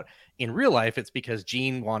talked about. In real life, it's because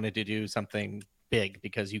Gene wanted to do something big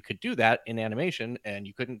because you could do that in animation and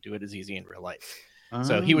you couldn't do it as easy in real life.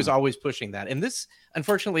 So he was always pushing that. And this,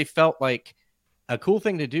 unfortunately, felt like a cool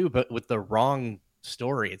thing to do, but with the wrong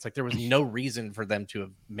story. It's like there was no reason for them to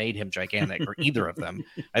have made him gigantic, or either of them.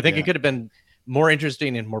 I think it could have been more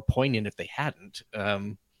interesting and more poignant if they hadn't.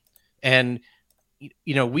 And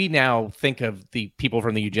we now think of the people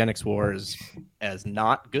from the eugenics wars as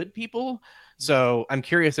not good people. So I'm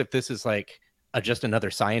curious if this is like just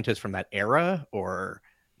another scientist from that era, or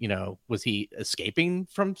was he escaping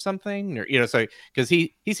from something, or so because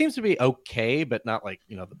he seems to be okay, but not like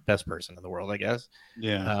the best person in the world, I guess.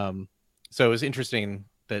 Yeah. So it was interesting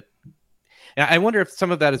that. And I wonder if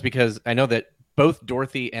some of that is because I know that both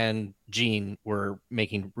Dorothy and Gene were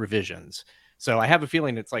making revisions. So I have a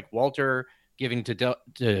feeling it's like Walter giving to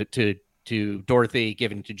Dorothy,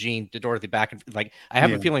 giving to Gene, to Dorothy back. And like, I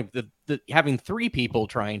have a feeling that having 3 people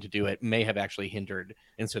trying to do it may have actually hindered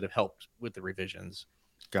instead of helped with the revisions.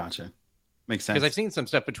 Gotcha. Makes sense. Because I've seen some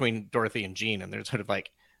stuff between Dorothy and Gene, and they're sort of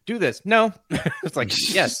like, do this. No. It's like,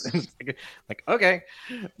 yes. Like, okay.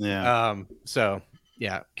 Yeah. So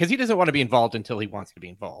yeah, because he doesn't want to be involved until he wants to be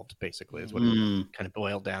involved, basically, is what it kind of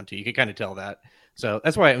boiled down to. You can kind of tell that. So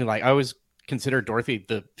that's why I always consider Dorothy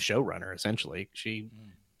the showrunner, essentially. She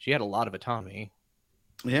had a lot of autonomy.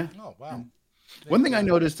 Yeah. Oh, wow. One thing I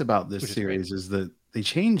noticed about this series is that they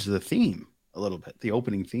changed the theme a little bit, the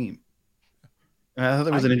opening theme. I thought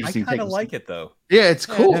that was an interesting thing. I kind of like it, though. Yeah, it's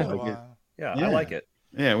cool. I like it.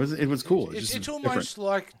 Yeah, it was cool. It's almost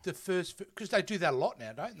like the first, because they do that a lot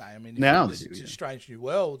now, don't they? I mean, now to Strange New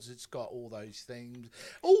Worlds, it's got all those themes,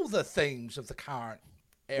 all the themes of the current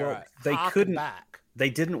era. Well, they couldn't. They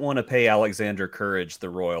didn't want to pay Alexander Courage the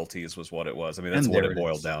royalties, was what it was. I mean, that's what it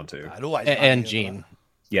boiled down to. And Gene.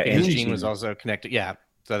 Yeah, and Gene was also connected. Yeah.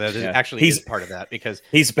 So that is actually is part of that, because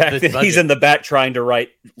he's back. He's in the back trying to write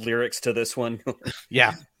lyrics to this one.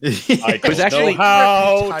 Yeah, I don't know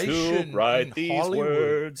how to write these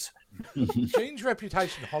words. Gene's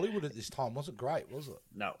reputation in Hollywood at this time wasn't great, was it?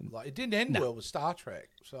 No, like it didn't end well with Star Trek.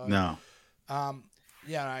 So no,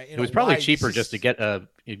 it was probably cheaper just to get a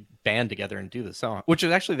band together and do the song, which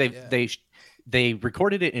is actually they they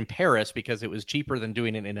recorded it in Paris because it was cheaper than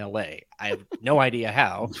doing it in LA. I have no idea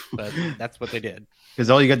how, but that's what they did. Because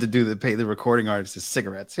all you got to do to pay the recording artist is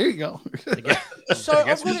cigarettes. Here you go. So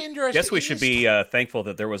I've got an interesting. Guess we should be thankful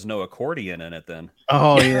that there was no accordion in it then.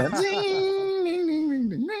 Oh yeah.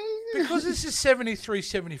 Because this is 73,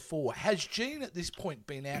 74, has Gene at this point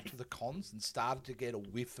been out to the cons and started to get a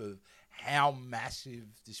whiff of how massive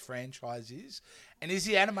this franchise is? And is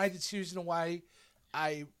the animated series in a way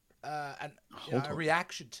a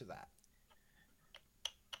reaction to that?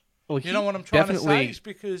 Well, you know what I'm trying to say? It's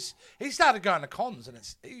because he started going to cons and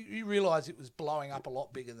he realized it was blowing up a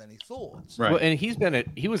lot bigger than he thought. Right. Well, and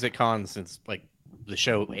he was at cons since like the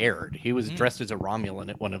show aired. He was dressed as a Romulan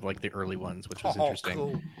at one of like the early ones, which was interesting.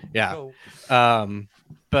 Cool. Yeah. Cool.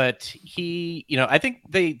 But he, I think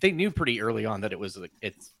they knew pretty early on that it was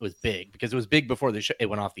big because it was big before the show it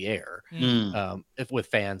went off the air, with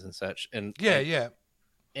fans and such. And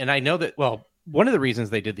and I know that. Well, one of the reasons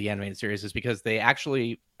they did the animated series is because they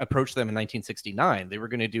actually approached them in 1969. They were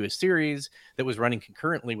going to do a series that was running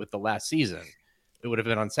concurrently with the last season. It would have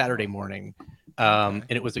been on Saturday morning, and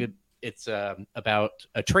it's about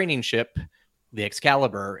a training ship, the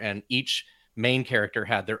Excalibur, and each main character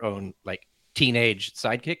had their own like teenage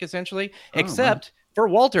sidekick essentially, except for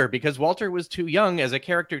Walter, because Walter was too young as a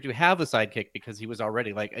character to have a sidekick because he was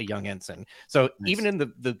already like a young ensign. So even in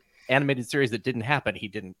the animated series that didn't happen, he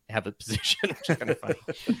didn't have a position, which is kind of funny.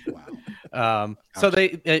 Wow. So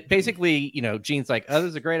they basically, Gene's like, oh, this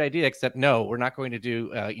is a great idea, except no, we're not going to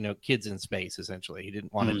do kids in space. Essentially, he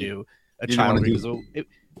didn't want to do a child. You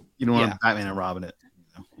don't want Batman and Robin it.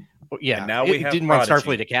 Yeah, and now we didn't want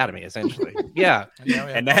Starfleet Academy, essentially. Yeah,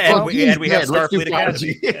 and we have Starfleet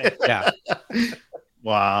Academy. Yeah.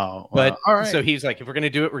 Wow. But all right. So he's like, if we're going to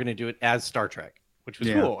do it, we're going to do it as Star Trek, which was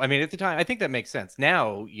cool. I mean, at the time, I think that makes sense.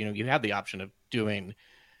 Now, you have the option of doing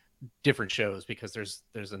different shows because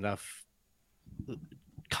there's enough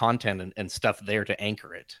content and stuff there to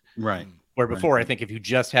anchor it. Right. Where before, I think if you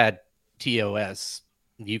just had TOS,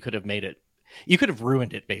 you could have made it. You could have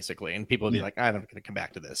ruined it basically, and people would be like, "I'm not going to come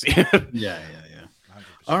back to this." Yeah.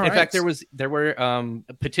 All right. In fact, there were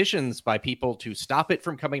petitions by people to stop it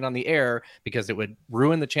from coming on the air because it would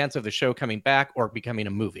ruin the chance of the show coming back or becoming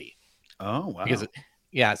a movie. Oh wow! Because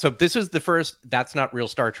so this is the first That's Not Real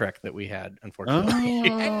Star Trek that we had, unfortunately.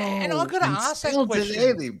 And I've got to ask that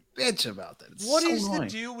question. They bitch about that. What is the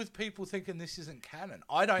deal with people thinking this isn't canon?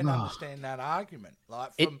 I don't understand that argument.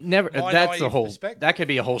 Like, that's the whole. That could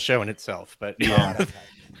be a whole show in itself, but yeah.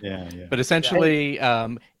 But essentially,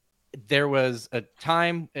 there was a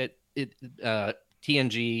time at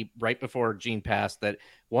TNG right before Gene passed that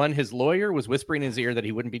his lawyer was whispering in his ear that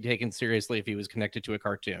he wouldn't be taken seriously if he was connected to a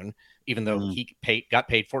cartoon, even though he got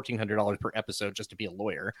paid $1,400 per episode just to be a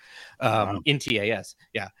lawyer in TAS.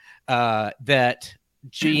 Yeah. That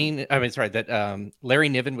Larry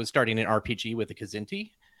Niven was starting an RPG with a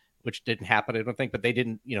Kazinti, which didn't happen, I don't think, but they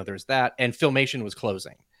didn't, there's that. And Filmation was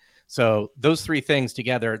closing. So those three things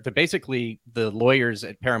together, basically the lawyers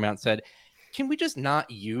at Paramount said, can we just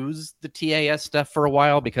not use the TAS stuff for a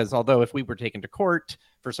while? Because although if we were taken to court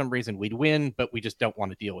for some reason, we'd win, but we just don't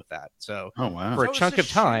want to deal with that. So for a chunk of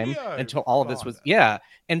time until all of this was,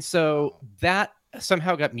 And so that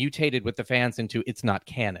somehow got mutated with the fans into it's not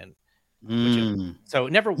canon. So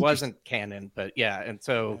it never wasn't canon, but and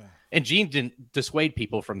so, and Gene didn't dissuade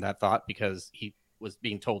people from that thought because he was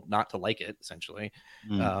being told not to like it essentially.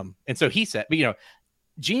 And so he said, but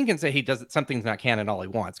Gene can say he does it. Something's not canon all he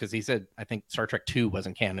wants because he said, I think Star Trek 2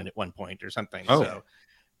 wasn't canon at one point or something. So,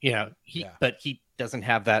 but he doesn't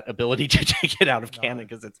have that ability to take it out of canon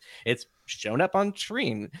because it's shown up on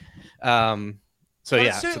screen. It's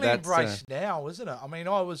certainly embraced now, isn't it? I mean,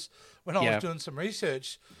 when I was doing some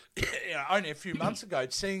research only a few months ago,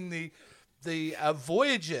 seeing the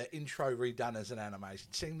Voyager intro redone as an animation,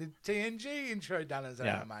 seeing the TNG intro done as an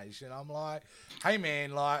animation, I'm like, hey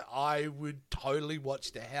man, like I would totally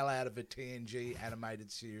watch the hell out of a TNG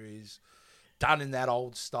animated series done in that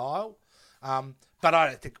old style. But I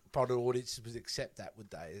don't think probably audiences would accept that,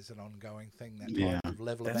 would they, as an ongoing thing? That kind of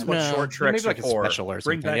level That's of what short treks are for.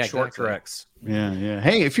 Bring back short treks. Yeah.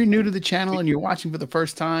 Hey, if you're new to the channel and you're watching for the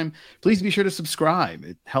first time, please be sure to subscribe.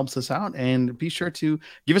 It helps us out, and be sure to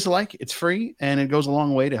give us a like. It's free, and it goes a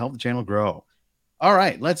long way to help the channel grow. All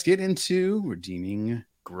right, let's get into redeeming.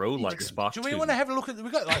 Grow like Spock. Do we want to have a look at?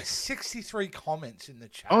 We've got like 63 comments in the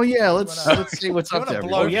chat. Oh yeah, let's see what's up there.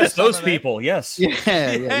 Oh yes, those people. Yes.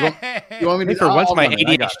 Yeah. You want me to? For once, my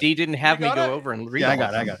ADHD didn't have me go over and read. I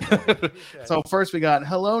got it. So first we got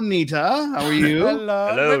hello Nita. How are you?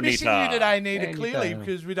 Hello, We're missing you today, Nita. Clearly,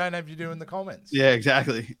 because we don't have you doing the comments. Yeah,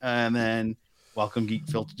 exactly. And then Welcome Geek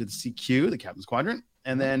Filter to the CQ, the Captain's Quadrant.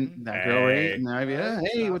 And then that girl, Ray, and Navia.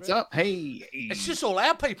 Hey, what's up? Hey. It's just all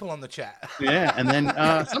our people on the chat. Yeah, and then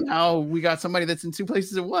somehow we got somebody that's in two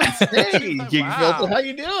places at once. Hey, Geek Filter, how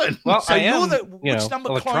you doing? Well, so you're which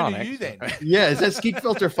number clone are you then? Yeah, is that Geek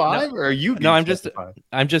Filter 5 or are you? No, I'm just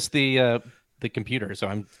the computer, so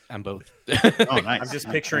I'm both. Oh, nice. I'm just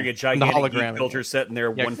picturing a gigantic Geek Filter sitting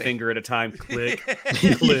there, one finger at a time. Click,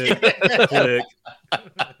 click, click.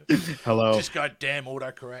 Hello. Just goddamn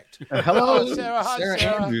autocorrect. Hello, Sarah. Hi, Sarah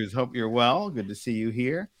Sarah Andrews. Hope you're well. Good to see you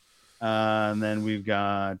here. And then we've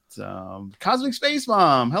got Cosmic Space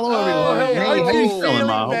Mom. Hello, everyone. Hey, how you feeling,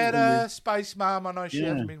 Mom? Better, Space Mom. I know she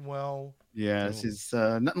hasn't been well. Yeah, she's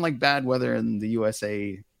nothing like bad weather in the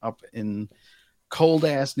USA up in cold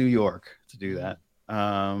ass New York to do that.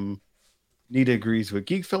 Nita agrees with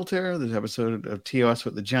Geek Filter. This episode of TOS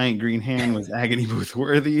with the giant green hand was Agony Booth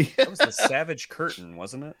worthy. That was the Savage Curtain,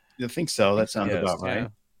 wasn't it? I think so. That sounds about right.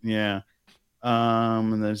 Yeah.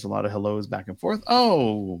 And there's a lot of hellos back and forth.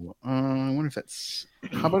 Oh, I wonder if that's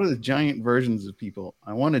how about the giant versions of people?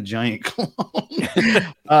 I want a giant clone.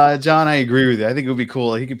 John, I agree with you. I think it would be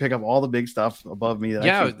cool. He could pick up all the big stuff above me that I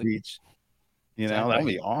can't reach. You know, that would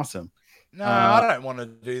be awesome. No, I don't want to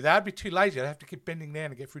do that. I'd be too lazy. I'd have to keep bending down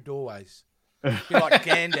to get through doorways. Be like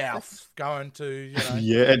Gandalf going to,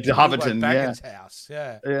 to Hobbiton, house.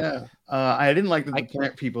 Yeah. I didn't like the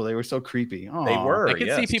plant people. They were so creepy. Aww. They were. I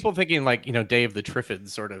could see people thinking like, Day of the Triffids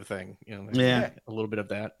sort of thing. A little bit of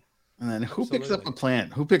that. And then who picks up a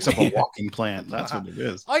plant? Who picks up a walking plant? That's what it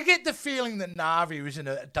is. I get the feeling that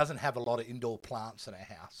Navi doesn't have a lot of indoor plants in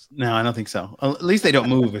her house. No, I don't think so. At least they don't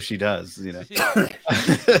move if she does, I think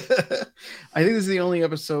this is the only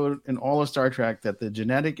episode in all of Star Trek that the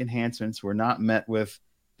genetic enhancements were not met with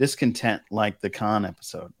discontent like the Khan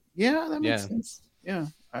episode. Yeah, that makes sense. Yeah,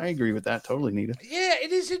 I agree with that. Totally, Nita. Yeah,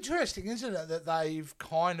 it is interesting, isn't it, that they've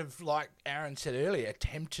kind of, like Aaron said earlier,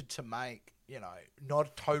 attempted to make,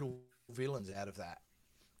 not total villains out of that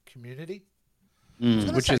community,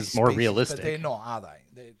 which is more realistic. But they're not, are they?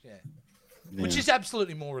 Which is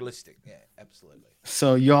absolutely more realistic. Yeah, absolutely.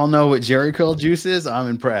 So you all know what Jerry curl juice is? I'm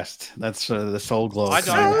impressed. That's the Soul Glow. I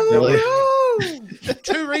don't.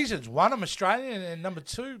 Two reasons: one, I'm Australian, and number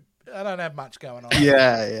two, I don't have much going on.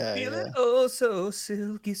 Yeah. Oh, so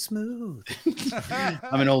silky smooth.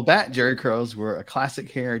 I'm an old bat. Jerry curls were a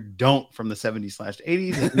classic hair don't from the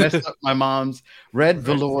 70s/80s. It messed up my mom's red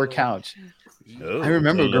velour couch. I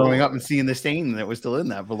remember growing up and seeing the stain that was still in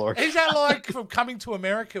that velour couch. Is that like from Coming to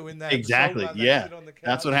America when that exactly? Yeah,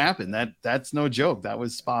 that's what happened. That's no joke. That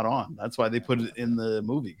was spot on. That's why they put it in the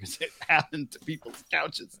movie, because it happened to people's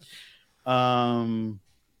couches.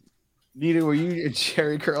 Nita, were you a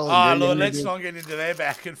Jerry curl? Oh, Lord, let's not get into their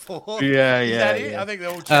back and forth. Yeah. I think they're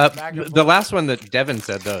all back and forth. The last one that Devin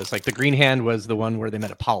said, though, is like the green hand was the one where they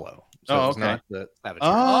met Apollo. So it's not the Savage.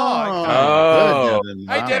 Good, Devin.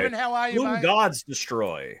 Hey, Devin, how are you, mate? Gods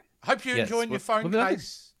destroy. Hope you enjoyed your phone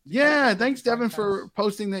case. Yeah, thanks, Devin, for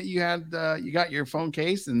posting that you got your phone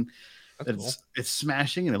case, and it's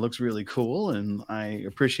smashing and it looks really cool, and I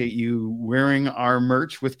appreciate you wearing our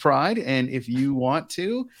merch with pride. And if you want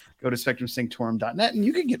to, go to SpectrumSyncTorum.net and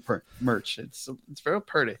you can get merch. It's very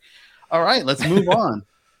pretty. All right, let's move on.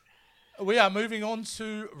 We are moving on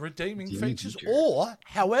to redeeming features, or,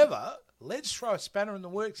 however, let's throw a spanner in the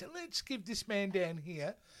works and let's give this man down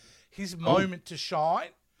here his moment to shine.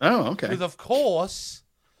 Oh, okay. With, of course,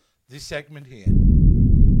 this segment here.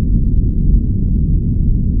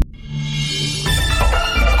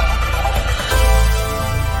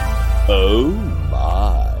 Oh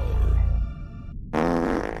my.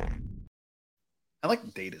 I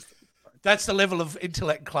like Data's. That's the level of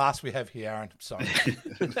intellect and class we have here, Aaron. I'm sorry.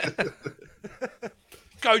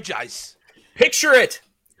 Go, Jace. Picture it.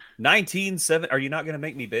 1970. Are you not going to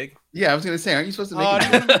make me big? Yeah, I was going to say, aren't you supposed to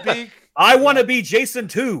make me big? Be big? I want to be Jason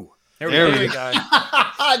 2. There we go.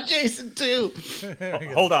 Jason 2.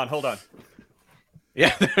 Hold on.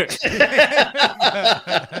 Yeah.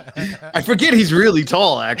 I forget he's really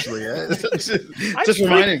tall, actually. Just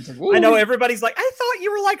reminding. I know everybody's like, I thought you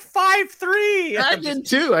were like 5'3". I did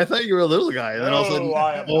too. I thought you were a little guy. And then all of a sudden,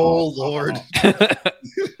 Lord.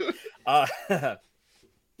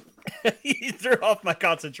 You threw off my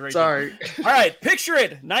concentration. Sorry. All right, picture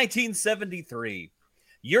it. 1973.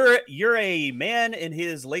 You're a man in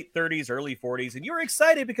his late 30s, early 40s, and you're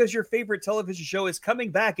excited because your favorite television show is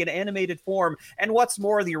coming back in animated form. And what's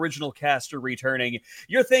more, the original cast are returning.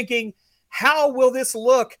 You're thinking, how will this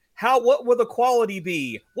look? What will the quality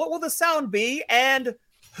be? What will the sound be? And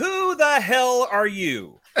who the hell are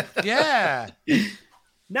you? Yeah.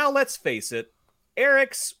 Now let's face it.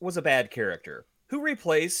 Eric's was a bad character who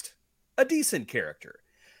replaced a decent character.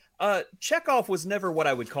 Chekhov was never what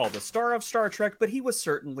I would call the star of Star Trek, but he was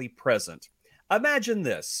certainly present. Imagine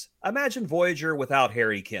this. Imagine Voyager without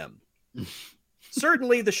Harry Kim.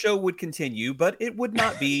 Certainly the show would continue, but it would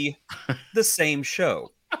not be the same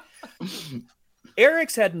show.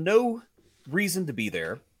 Eric's had no reason to be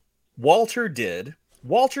there. Walter did.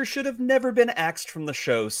 Walter should have never been axed from the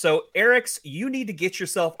show. So, Eric's, you need to get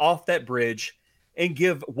yourself off that bridge and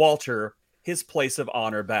give Walter his place of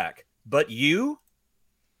honor back. But you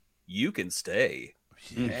can stay.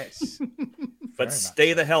 Yes. But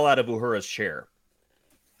stay the hell out of Uhura's chair.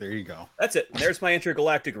 There you go. That's it. There's my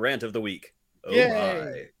intergalactic rant of the week. Oh,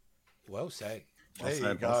 my. Well said. Well there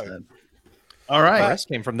said, you go. well said. All right. The rest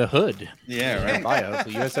came from the Hood. Yeah, right. Bio,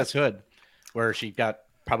 the USS Hood, where she got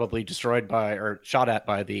probably destroyed by or shot at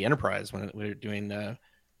by the Enterprise when we were doing the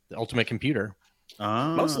ultimate computer.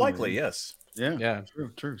 Most likely, yes. Yeah.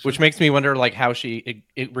 True. Which makes me wonder, like, how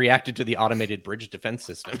it reacted to the automated bridge defense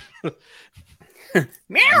system.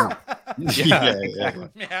 Meow. Yeah, exactly.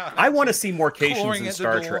 Meow. I want to see more Cations Clawing in at the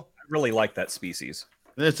Star door. Trek. I really like that species.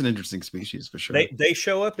 That's an interesting species for sure. They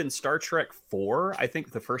show up in Star Trek 4, I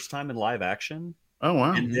think, the first time in live action. Oh,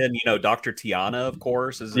 wow. And then, Dr. Tiana, of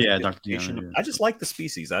course, is Yeah, a Dr. Cation. Tiana, yeah. I just like the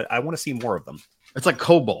species. I want to see more of them. It's like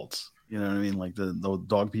kobolds. You know what I mean? Like the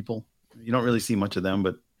dog people. You don't really see much of them,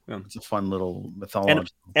 but it's a fun little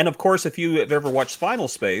mythology. And of course, if you have ever watched Final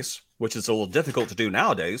Space, which is a little difficult to do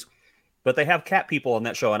nowadays, but they have cat people on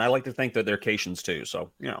that show, and I like to think that they're Cations too.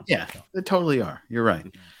 So, Yeah, they totally are. You're right.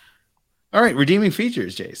 All right, redeeming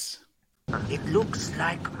features, Jace. It looks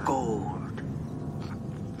like gold.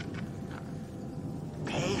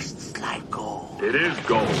 Tastes like gold. It is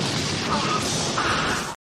gold.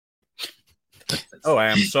 Oh,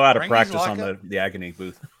 I am so out of Ring is practice like on the Agony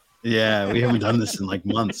booth. Yeah, we haven't done this in like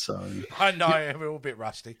months. So I know, we're all a bit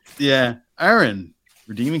rusty. yeah, Aaron,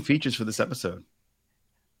 redeeming features for this episode.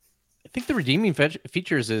 I think the redeeming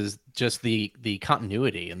features is just the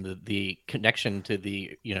continuity and the connection to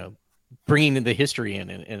the, bringing in the history in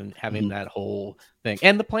and having that whole thing,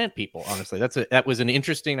 and the plant people. Honestly, that was an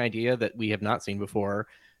interesting idea that we have not seen before,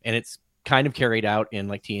 and it's kind of carried out in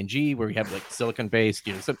like TNG, where we have like silicon based,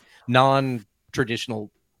 some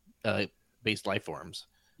non-traditional based life forms.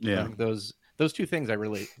 Yeah, those two things I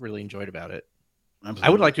really enjoyed about it. Absolutely. I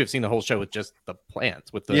would like to have seen the whole show with just the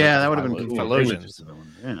plants, with the that would have been cool. Philosians.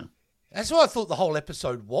 Yeah, That's what I thought the whole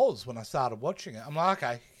episode was when I started watching it. I'm like,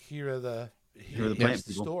 okay, here's the plant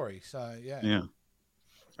people. story. So yeah.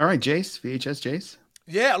 All right, Jace, VHS Jace.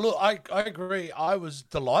 Yeah, look, I agree. I was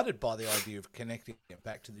delighted by the idea of connecting it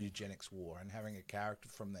back to the eugenics war and having a character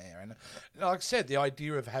from there. And like I said, the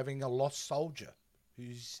idea of having a lost soldier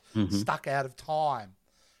who's stuck out of time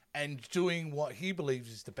and doing what he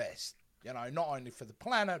believes is the best, not only for the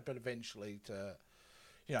planet, but eventually to,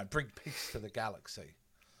 bring peace to the galaxy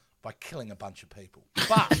by killing a bunch of people.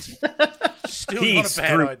 But still Peace not a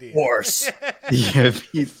bad through idea. force. Yeah,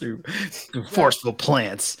 through forceful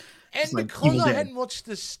plants. And like because Evil I Dead. hadn't watched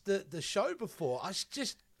the show before, I was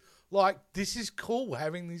just like, this is cool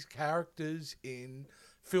having these characters in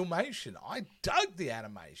filmation. I dug the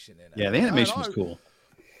animation in it. Yeah, the animation was cool.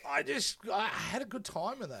 I had a good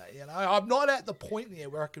time with that. I'm not at the point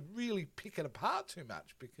yet where I could really pick it apart too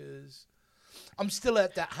much, because I'm still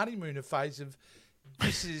at that honeymoon phase of,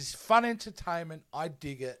 this is fun entertainment. I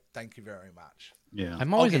dig it. Thank you very much. Yeah,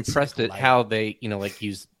 I'm always I'll get impressed at cynical later. how they,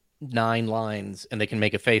 use 9 lines and they can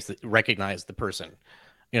make a face that recognize the person.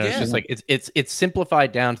 It's just like it's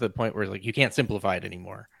simplified down to the point where like you can't simplify it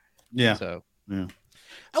anymore. Yeah. So yeah.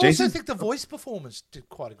 I Jason? also think the voice performance did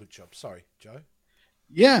quite a good job. Sorry, Joe.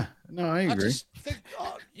 Yeah. No, I I agree. just think,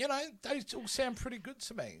 they all sound pretty good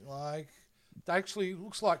to me. Like, they actually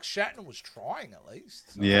looks like Shatner was trying at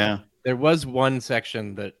least. So. Yeah. there was one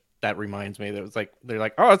section that reminds me that was like, they're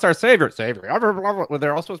like, oh, it's our savior. Well,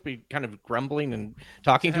 they're all supposed to be kind of grumbling and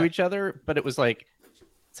talking to each other, but it was like,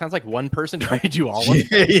 it sounds like one person trying to do all of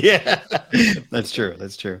it Yeah. That's true.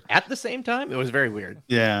 at the same time. It was very weird.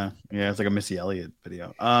 Yeah. It's like a Missy Elliott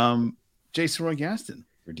video. Jason Roy Gaston,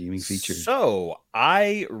 redeeming features. So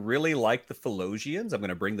I really like the Philosians. I'm going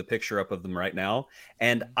to bring the picture up of them right now.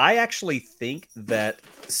 And I actually think that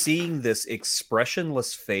seeing this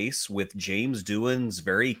expressionless face with James Doohan's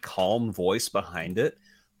very calm voice behind it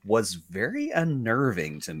was very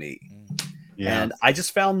unnerving to me. Yeah. And I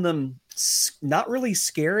just found them not really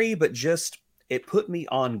scary, but just it put me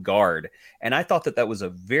on guard. And I thought that was a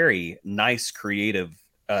very nice, creative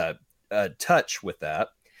touch with that.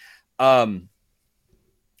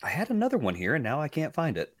 I had another one here, and now I can't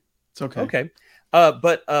find it. It's okay. Okay.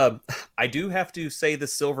 But I do have to say the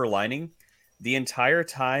silver lining. The entire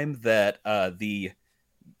time that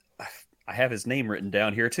I have his name written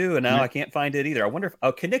down here too, and now I can't find it either. I wonder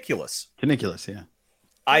if Caniculus. Caniculus, yeah.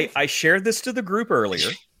 I shared this to the group earlier.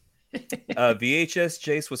 VHS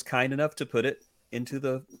Jace was kind enough to put it into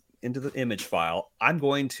the image file. I'm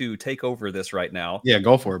going to take over this right now. Yeah,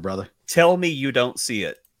 go for it, brother. Tell me you don't see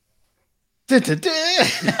it.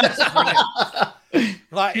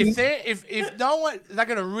 Like if no one, they're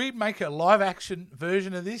going to remake a live action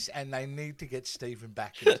version of this, and they need to get Stephen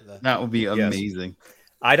back into the. That would be amazing. Yes.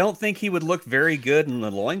 I don't think he would look very good in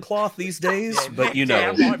the loincloth these days, but you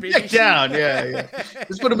know, neck down, yeah.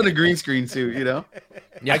 Just put him in a green screen suit, you know.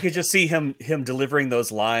 Yeah, I could just see him delivering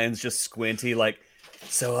those lines, just squinty, like.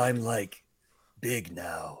 So I'm like big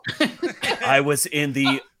now. I was in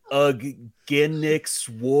the Eugenics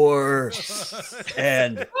War,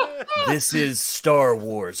 and this is Star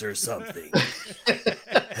Wars or something.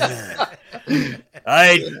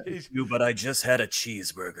 But I just had a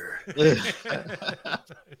cheeseburger.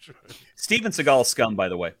 Steven Seagal scum, by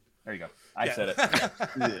the way. There you go. I said it.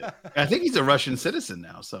 Yeah. I think he's a Russian citizen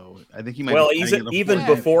now, so I think he might. Well, even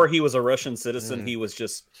before he was a Russian citizen, he was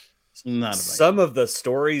just not. Some of the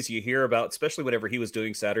stories you hear about, especially whenever he was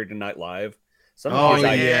doing Saturday Night Live. Some of his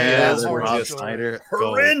ideas were just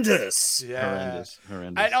horrendous. Yeah.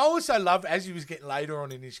 Horrendous. And I also love, as he was getting later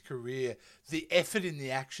on in his career, the effort in the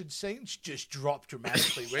action scenes just dropped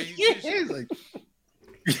dramatically. Where he's like,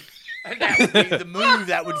 and that would be the move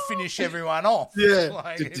that would finish everyone off. Yeah.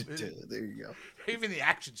 Like, there you go. Even the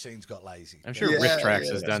action scenes got lazy. I'm sure Riff Tracks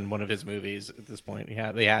has done one of his movies at this point.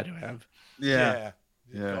 Yeah, they had to have. Yeah.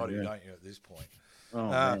 God, don't you at this point? Oh,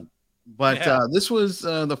 man. But this was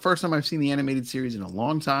the first time I've seen the animated series in a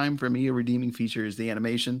long time. For me, a redeeming feature is the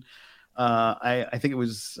animation. I think it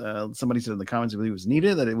was somebody said in the comments, I believe it was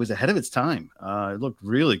needed, that it was ahead of its time. It looked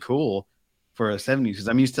really cool for a 70s, because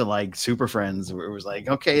I'm used to like Super Friends, where it was like,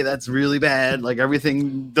 okay, that's really bad. Like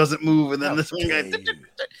everything doesn't move, and then this one guy.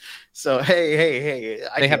 So hey,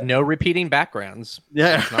 they have no repeating backgrounds.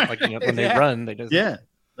 Yeah, it's not like when they run, they just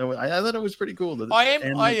I thought it was pretty cool. Look,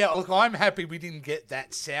 I'm happy we didn't get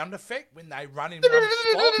that sound effect when they run in one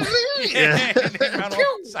spot. And then run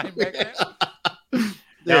off the same background.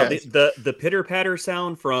 Now, the pitter patter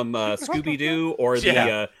sound from Scooby Doo, or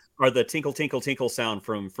the tinkle tinkle tinkle sound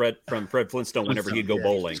from Fred Flintstone whenever he'd go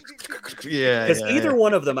bowling. Yeah, because either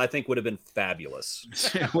one of them I think would have been fabulous.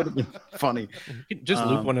 It would have been funny. Just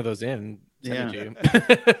loop one of those in.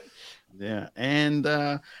 Yeah, and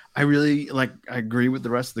I really I agree with the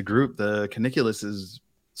rest of the group. The Caniculus's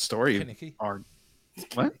story are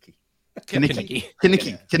what?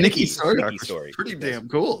 Kaniki story. Pretty damn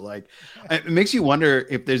cool. Like, it makes you wonder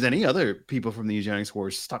if there's any other people from the Eugenics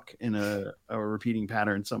Wars stuck in a repeating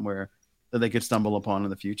pattern somewhere that they could stumble upon in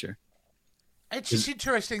the future. It's just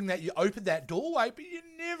interesting that you opened that doorway, but you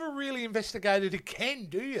never really investigated again,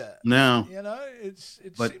 do you? No. You know,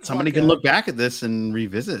 but somebody can look back at this and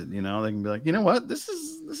revisit. You know, they can be like, you know what, this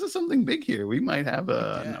is something big here. We might have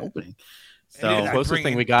an opening. So the closest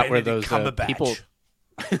thing we got were those people.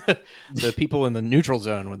 The people in the neutral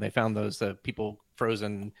zone when they found those people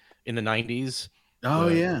frozen in the 90s. Oh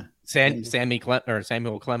yeah, Samuel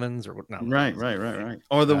Clemens or not? Right.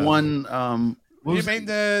 Or the one. You mean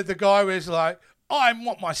the guy was like, I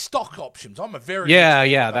want my stock options. I'm a very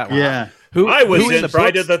that one. Yeah. I was in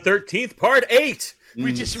Friday the 13th, Part 8.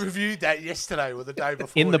 We just reviewed that yesterday or the day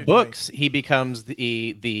before. In the books, he becomes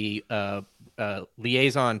the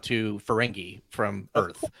liaison to Ferengi from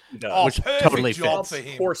Earth, which totally fits.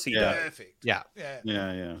 Of course he does. Perfect. Yeah,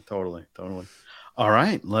 totally. All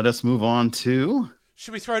right, let us move on to.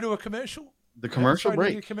 Should we throw to a commercial? The commercial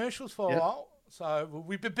break. Commercials for a while. So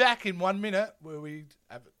we'll be back in 1 minute where we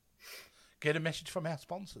get a message from our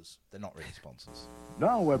sponsors. They're not really sponsors.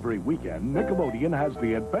 Now every weekend, Nickelodeon has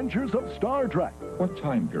the Adventures of Star Trek. What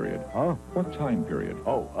time period? Huh? What time period?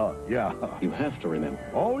 Oh, yeah. You have to remember.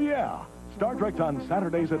 Oh, yeah. Star Trek's on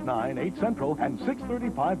Saturdays at 9, 8 Central, and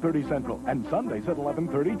 6:30, 5:30 Central, and Sundays at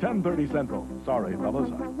 11:30, 10:30 Central. Sorry, fellas,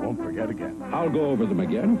 I won't forget again. I'll go over them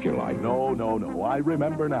again if you like. No, I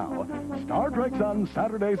remember now. Star Trek's on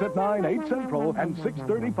Saturdays at 9, 8 Central, and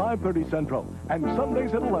 6:30, 5:30 Central, and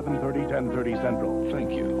Sundays at 11:30, 10:30 Central.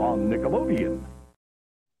 Thank you. On Nickelodeon.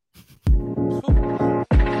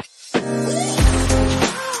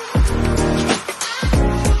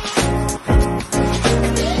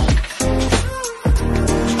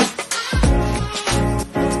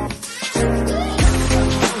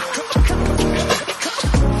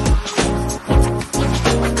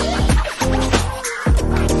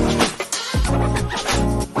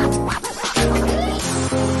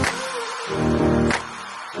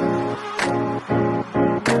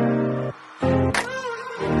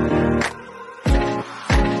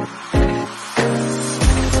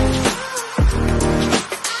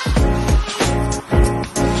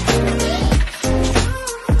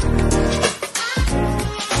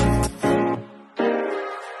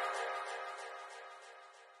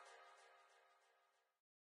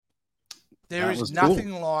 There is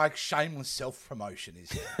nothing like shameless self-promotion, is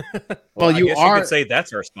there? Well, you could say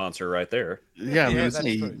that's our sponsor right there. Yeah, I'm gonna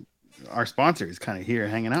say our sponsor is kind of here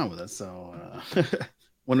hanging out with us. So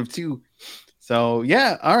one of two. So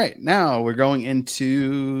yeah, all right. Now we're going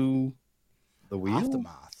into the wheel.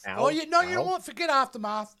 Aftermath. You know what? Forget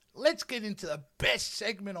Aftermath. Let's get into the best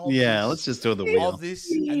segment of let's just do the wheel of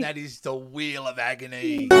this, and that is the Wheel of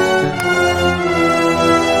Agony.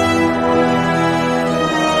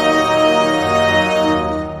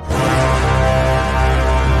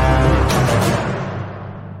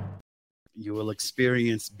 You will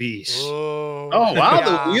experience beast. Oh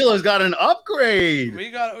wow, the wheel has got an upgrade. We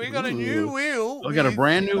got a new wheel. We got a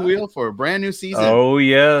brand new wheel for a brand new season. Oh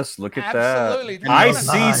yes, look at that. I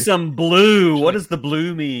see some blue. What does the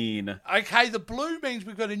blue mean? Okay, the blue means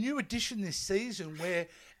we've got a new edition this season where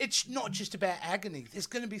it's not just about agony. There's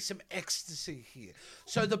going to be some ecstasy here.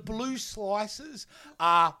 So the blue slices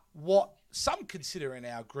are what some consider in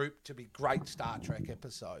our group to be great Star Trek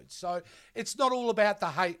episodes. So it's not all about the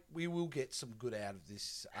hate. We will get some good out of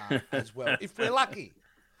this as well, if we're lucky.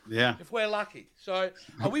 Yeah. If we're lucky. So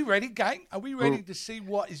are we ready, gang? Are we ready to see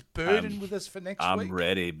what is burdened with us for next week? I'm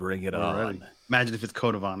ready. Bring it on. Ready. Imagine if it's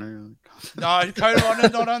Code of Honor. No, Code of Honor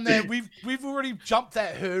not on there. We've already jumped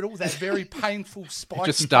that hurdle, that very painful spike. It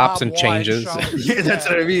just stops and changes. Yeah, that's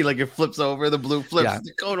what I mean. Like it flips over, the blue flips. Yeah.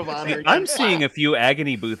 The Code of Honor. I'm seeing a few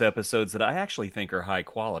Agony Booth episodes that I actually think are high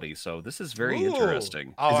quality, so this is very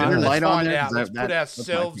interesting. Oh, is there light on there? Let's put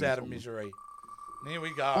ourselves out of misery. Here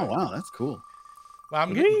we go. Oh wow, that's cool. Well,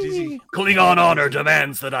 I'm getting dizzy. Klingon honor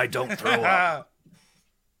demands that I don't throw up.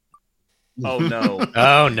 Oh no!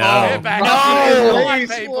 Oh no!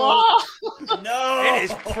 No! It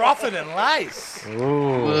is profit and lace.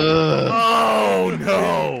 Oh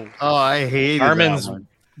no! Oh, I hate Armin's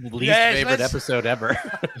least favorite episode ever.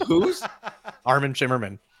 Whose? Armin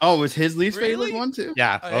Shimmerman. Oh, was his least favorite one too?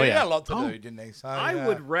 Yeah. Oh, yeah. He had a lot to do, didn't he? So, I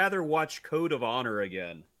would rather watch Code of Honor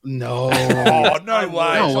again. No. Oh, no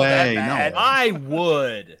way. No way. No. I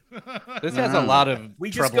would. This has a lot of. We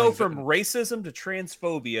just go from racism to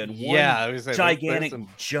transphobia in one gigantic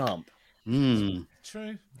jump. Mm. True.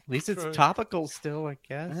 At least it's topical still, I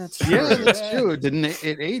guess. That's true.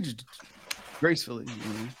 It aged gracefully.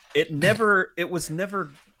 It was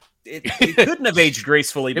never. It couldn't have aged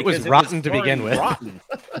gracefully. It was rotten to begin with. Rotten.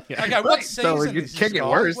 Yeah. Okay, what season? So it can't get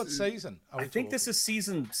worse. What season? I think this is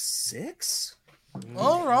season 6.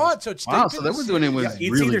 All right, so it's wow. So that was when it was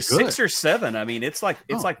it's really either good. 6 or 7. I mean, it's like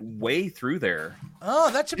way through there.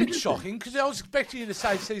 Oh, that's a bit shocking because I was expecting you to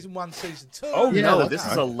say season 1, season 2. Oh no, this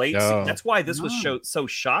is a late. That's why this was so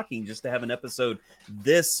shocking just to have an episode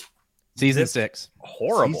this. Season 6.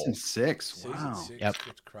 Horrible. Season 6. Wow. Season 6. Yep.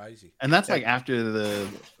 It's crazy. And that's like after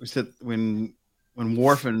when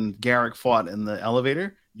Worf and Garrick fought in the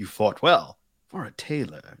elevator, you fought well for a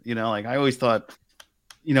tailor. You know, like I always thought,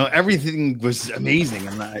 you know, everything was amazing.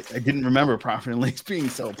 And I didn't remember Prophet and Lace being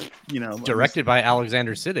so, you know. Directed by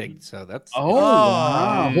Alexander Siddig. So that's. Oh,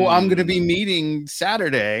 wow. Well, I'm going to be meeting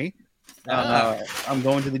Saturday. I'm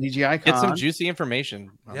going to the DGI Con. Get some juicy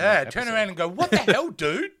information. Yeah, turn around and go, what the hell,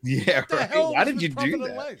 dude? Yeah, right. Why did you do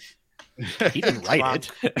that? He didn't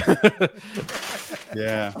write it.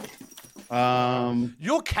 Yeah.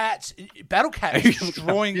 Your cat's Battle Cat is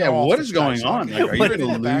destroying. Yeah, what is going on? Like, are you going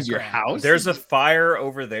to lose your house? There's a fire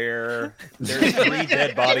over there. There's 3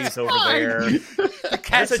 dead bodies over there. The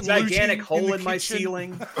cat's There's a gigantic hole in my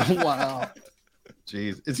ceiling. Wow.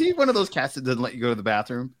 Jeez, is he one of those cats that doesn't let you go to the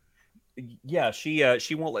bathroom? Yeah, she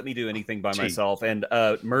won't let me do anything by myself, and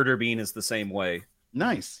Murder Bean is the same way.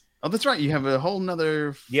 Nice. Oh, that's right. You have a whole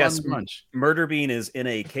nother fun bunch. Murder Bean is in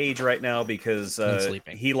a cage right now because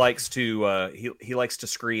he likes to he likes to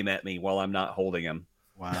scream at me while I'm not holding him.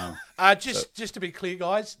 Wow. Just to be clear,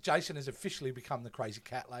 guys, Jason has officially become the crazy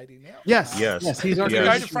cat lady now. Yes. He's going to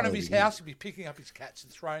go to front of his house and be picking up his cats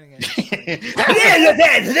and throwing it. Hey,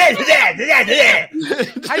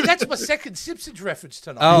 that's my second Simpsons reference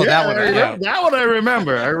tonight. Oh, that one. That one I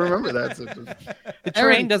remember. I remember that. The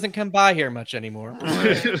train doesn't come by here much anymore.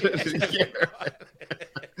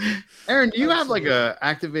 Aaron, do you have like a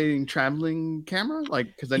activating traveling camera? Like,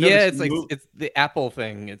 because I know it's the Apple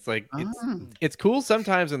thing. It's like it's cool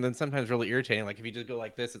sometimes, and then sometimes really irritating. Like if you just go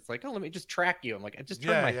like this, it's like, oh, let me just track you. I'm like, I just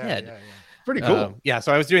turned my head. Yeah. Pretty cool.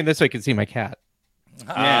 So I was doing this so I could see my cat.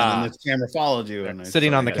 Yeah, and the camera followed you, and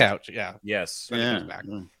sitting on the couch. Yeah. Yes. Back.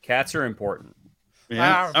 Cats are important.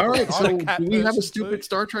 Yeah. All right. So, do we have a stupid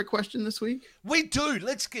Star Trek question this week? We do.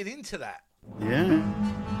 Let's get into that. Yeah.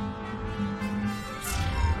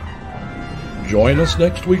 Join us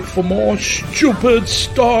next week for more stupid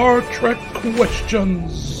Star Trek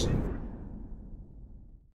questions.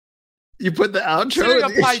 You put the outro. Considering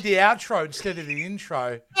I played the outro instead of the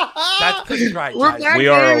intro. That's pretty great. We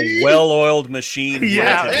are a well-oiled machine.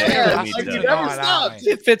 Yeah.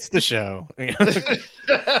 It fits the show. Here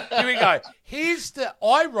we go.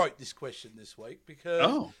 I wrote this question this week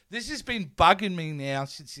because this has been bugging me now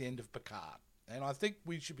since the end of Picard, and I think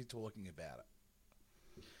we should be talking about it.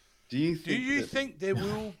 Do you think they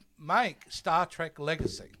will make Star Trek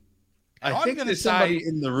Legacy? And I think there's somebody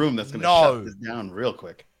in the room that's going to shut this down real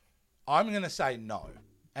quick. I'm going to say no.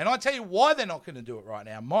 And I'll tell you why they're not going to do it right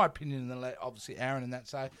now. My opinion, and obviously Aaron and that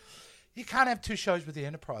say, you can't have two shows with the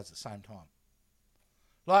Enterprise at the same time.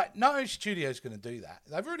 Like, no studio's going to do that.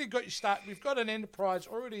 They've already got you started. We've got an Enterprise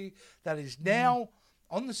already that is now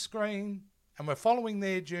on the screen, and we're following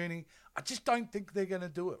their journey. I just don't think they're going to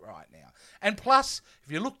do it right now. And plus,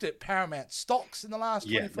 if you looked at Paramount stocks in the last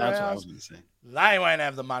 24 hours, what I was going to say. They won't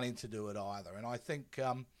have the money to do it either. And I think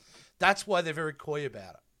that's why they're very coy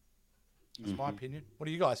about it. That's my opinion. What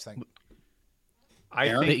do you guys think? I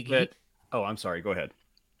think that... Oh, I'm sorry. Go ahead.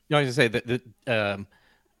 No, I was going to say that...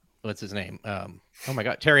 what's his name? Oh my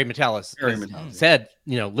God, Terry Matalas said,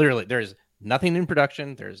 literally, there's nothing in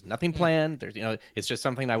production. There's nothing planned. There's, it's just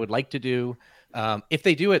something I would like to do. If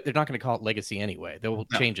they do it, they're not going to call it Legacy anyway. They will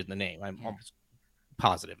change it in the name. I'm almost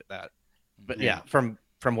positive at that. But yeah, from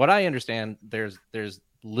what I understand, there's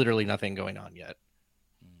literally nothing going on yet.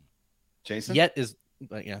 Jason? Yet is,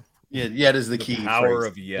 yet is the key. Power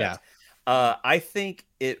of yet. Yeah. I think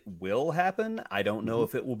it will happen. I don't know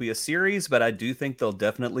if it will be a series, but I do think they'll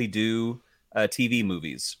definitely do TV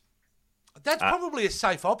movies. That's probably a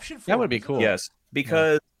safe option for that. Would be cool. Yes,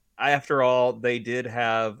 because after all, they did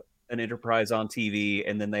have an Enterprise on TV,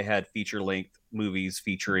 and then they had feature-length movies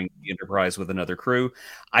featuring the Enterprise with another crew.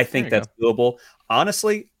 I think that's doable.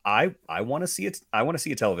 Honestly, I want to see it. I want to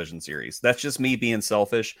see a television series. That's just me being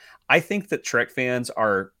selfish. I think that Trek fans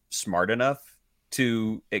are smart enough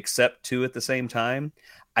to accept two at the same time.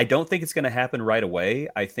 I don't think it's going to happen right away.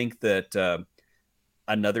 I think that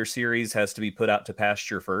another series has to be put out to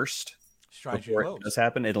pasture first. Strange New Worlds. It does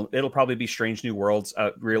happen. It'll probably be Strange New Worlds.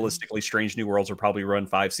 Realistically, Strange New Worlds will probably run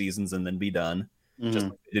 5 seasons and then be done, just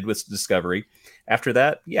like they did with Discovery. After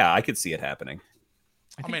that, I could see it happening.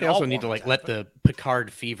 I think they also need to let the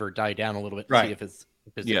Picard fever die down a little bit to see if it's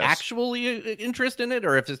actually interest in it,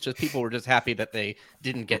 or if it's just people were just happy that they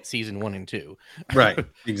didn't get season 1 and 2. Right,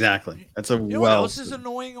 exactly. That's what else is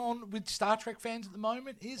annoying with Star Trek fans at the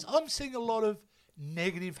moment is I'm seeing a lot of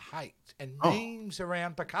negative hate and memes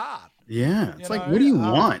around Picard. Yeah, it's like, what do you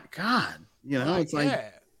want? God, it's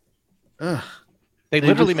like, They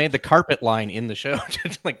literally made the carpet line in the show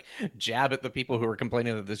to like jab at the people who were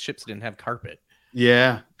complaining that the ships didn't have carpet.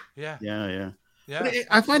 Yeah. But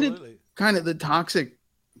I find it kind of the toxic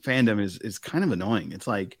fandom is kind of annoying. It's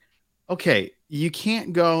like, okay, you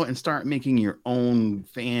can't go and start making your own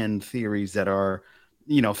fan theories that are,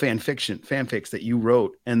 fanfics that you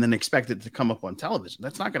wrote and then expect it to come up on television.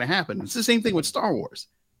 That's not going to happen. It's the same thing with Star Wars.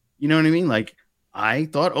 You know what I mean? Like, I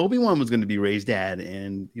thought Obi-Wan was going to be Rey's dad,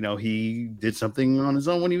 and he did something on his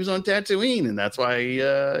own when he was on Tatooine, and that's why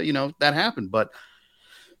that happened. But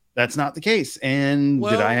that's not the case. And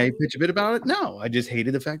did I pitch a bit about it? No, I just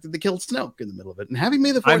hated the fact that they killed Snoke in the middle of it. And happy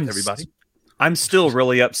May the 4th, everybody. I'm still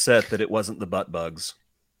really upset that it wasn't the butt bugs.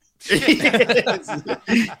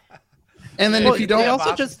 And then if you don't,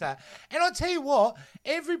 also just that. And I'll tell you what,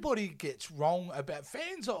 everybody gets wrong about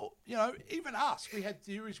fans. Or even us, we had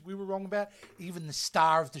theories we were wrong about. Even the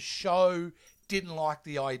star of the show didn't like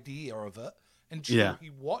the idea of it until he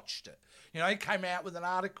watched it. He came out with an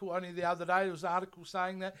article only the other day. There was an article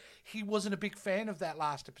saying that he wasn't a big fan of that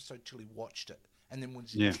last episode till he watched it, and then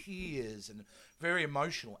was in tears and very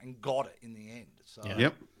emotional and got it in the end. So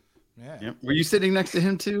Yep. Were you sitting next to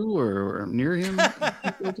him too, or near him?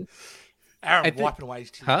 Aaron wiping away his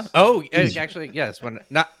tears. Huh? Oh, actually, yes. When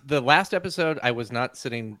not the last episode, I was not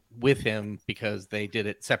sitting with him because they did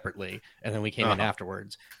it separately, and then we came in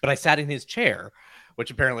afterwards. But I sat in his chair, which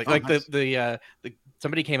apparently, the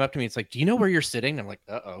somebody came up to me. It's like, do you know where you're sitting? I'm like,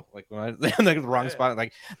 like when I in the wrong spot.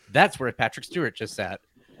 Like, that's where Patrick Stewart just sat.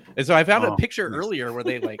 And so I found a picture earlier where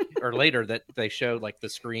they or later that they showed like the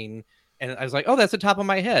screen, and I was like, oh, that's the top of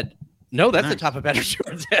my head. No, that's the top of Patrick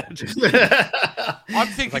Stewart's head. I'm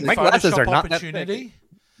thinking my glasses are not opportunity.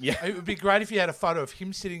 Yeah, it would be great if you had a photo of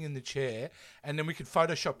him sitting in the chair, and then we could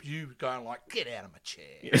Photoshop you going like, "Get out of my chair."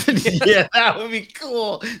 Yeah, that would be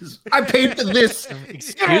cool. I paid for this.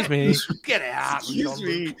 Excuse me. Get out. Excuse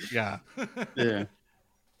me. Yeah. Yeah.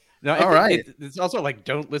 No. All right. It's also like,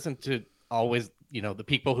 don't listen to always. The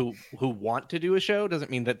people who want to do a show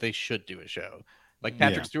doesn't mean that they should do a show. Like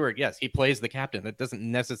Patrick Stewart, yes, he plays the captain. That doesn't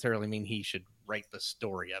necessarily mean he should write the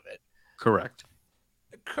story of it. Correct.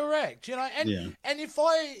 And if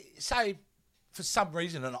I say, for some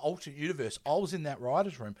reason, in an alternate universe, I was in that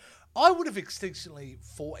writer's room, I would have instinctively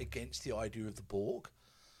fought against the idea of the Borg,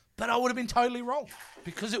 but I would have been totally wrong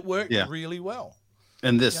because it worked really well.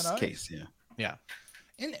 In this case,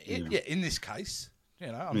 In this case,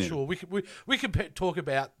 I'm sure we could talk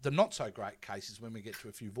about the not so great cases when we get to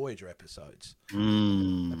a few Voyager episodes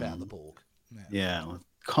about the Borg. Yeah.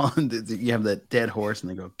 You have that dead horse,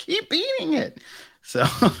 and they go, "Keep eating it." So,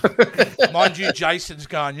 mind you, Jason's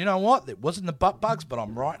going, you know what? It wasn't the butt bugs, but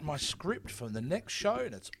I'm writing my script for the next show,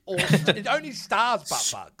 and it's awesome. It only stars butt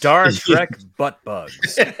bugs. Star Trek butt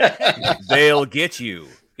bugs. They'll get you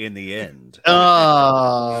in the end.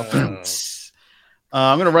 I'm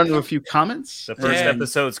going to run to a few comments. The first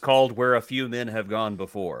episode's called "Where a Few Men Have Gone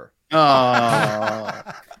Before."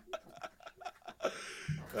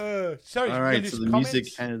 All right, so the music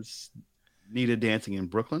has Nita dancing in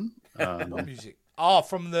Brooklyn. What music? Oh,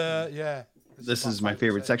 from the This is my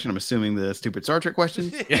favorite section. I'm assuming the stupid Star Trek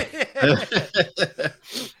questions. This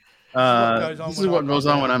is what goes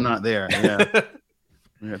on when I'm not there. Yeah,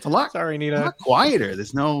 it's a lot. Sorry, Nita. A lot quieter.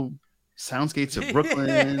 There's no soundscapes of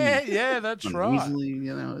Brooklyn. Yeah, that's right. Easily,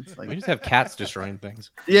 it's like we just have cats destroying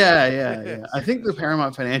things. Yeah. I think the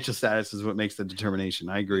Paramount financial status is what makes the determination.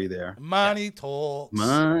 I agree there. Money talks.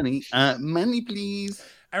 Money, please.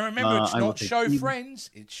 And remember, it's not show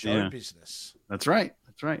friends; it's show business. That's right.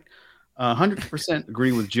 100%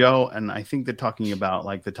 agree with Joe, and I think they're talking about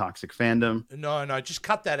like the toxic fandom. No, just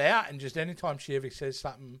cut that out, and just anytime she ever says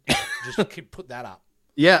something, just put that up.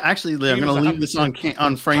 Yeah, actually, I'm going to leave this on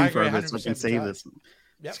frame for a bit so I can save this.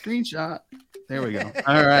 Yep. Screenshot. There we go.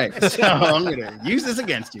 All right. So I'm going to use this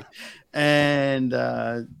against you. And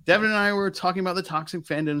Devin and I were talking about the toxic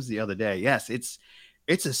fandoms the other day. Yes, it's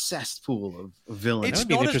a cesspool of villains. It's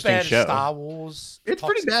not as bad as Star Wars. It's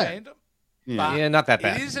pretty bad. Fandom, yeah, not that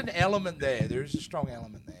bad. It is an element there. There is a strong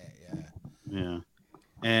element there. Yeah.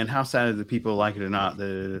 And how sad is the people, like it or not,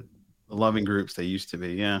 the loving groups they used to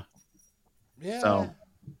be. Yeah. So,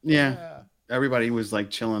 everybody was like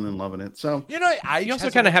chilling and loving it. So you also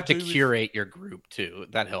kind of have to curate your group too.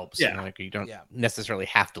 That helps. Yeah, you don't necessarily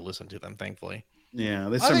have to listen to them. Thankfully. Yeah,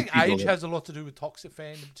 I think age has a lot to do with toxic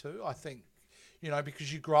fandom too. I think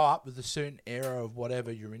because you grow up with a certain era of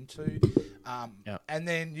whatever you're into, and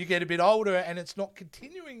then you get a bit older and it's not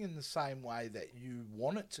continuing in the same way that you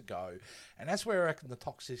want it to go, and that's where I reckon the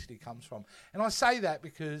toxicity comes from. And I say that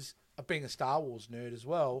because of being a Star Wars nerd as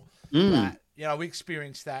well. That, we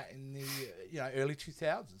experienced that in the early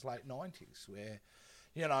 2000s, late 90s, where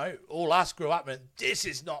all us grew up and this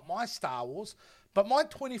is not my Star Wars, but my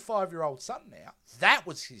 25-year-old son now, that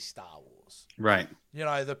was his Star Wars. Right.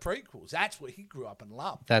 The prequels. That's what he grew up and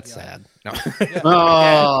loved. That's sad. No.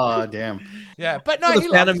 Damn. Yeah, but no, he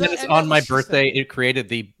Phantom Menace on my birthday. It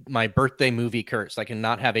created my birthday movie curse. I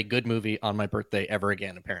cannot have a good movie on my birthday ever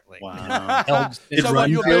again. Apparently. Wow. So what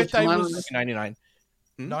your birthday was 99.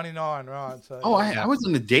 99, right? So, I was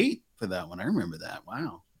on a date for that one. I remember that.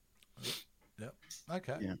 Wow. Yep.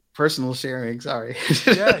 Okay. Yeah. Personal sharing. Sorry.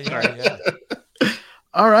 Yeah.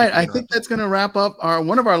 All right, I think that's going to wrap up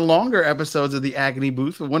one of our longer episodes of the Agony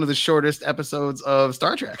Booth, one of the shortest episodes of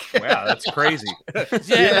Star Trek. Wow, that's crazy.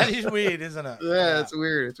 That is weird, isn't it? Yeah, it's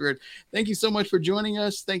weird. It's weird. Thank you so much for joining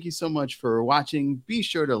us. Thank you so much for watching. Be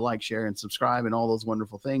sure to like, share, and subscribe and all those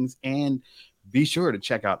wonderful things. And be sure to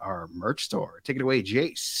check out our merch store. Take it away,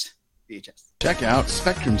 Jace. VHS. Check out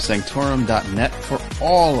SpectrumSanctorum.net for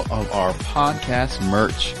all of our podcast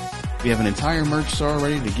merch. We have an entire merch store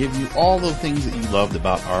ready to give you all the things that you loved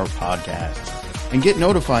about our podcast. And get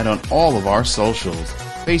notified on all of our socials: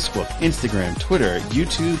 Facebook, Instagram, Twitter,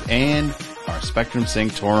 YouTube, and our Spectrum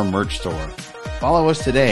Sanctorum merch store. Follow us today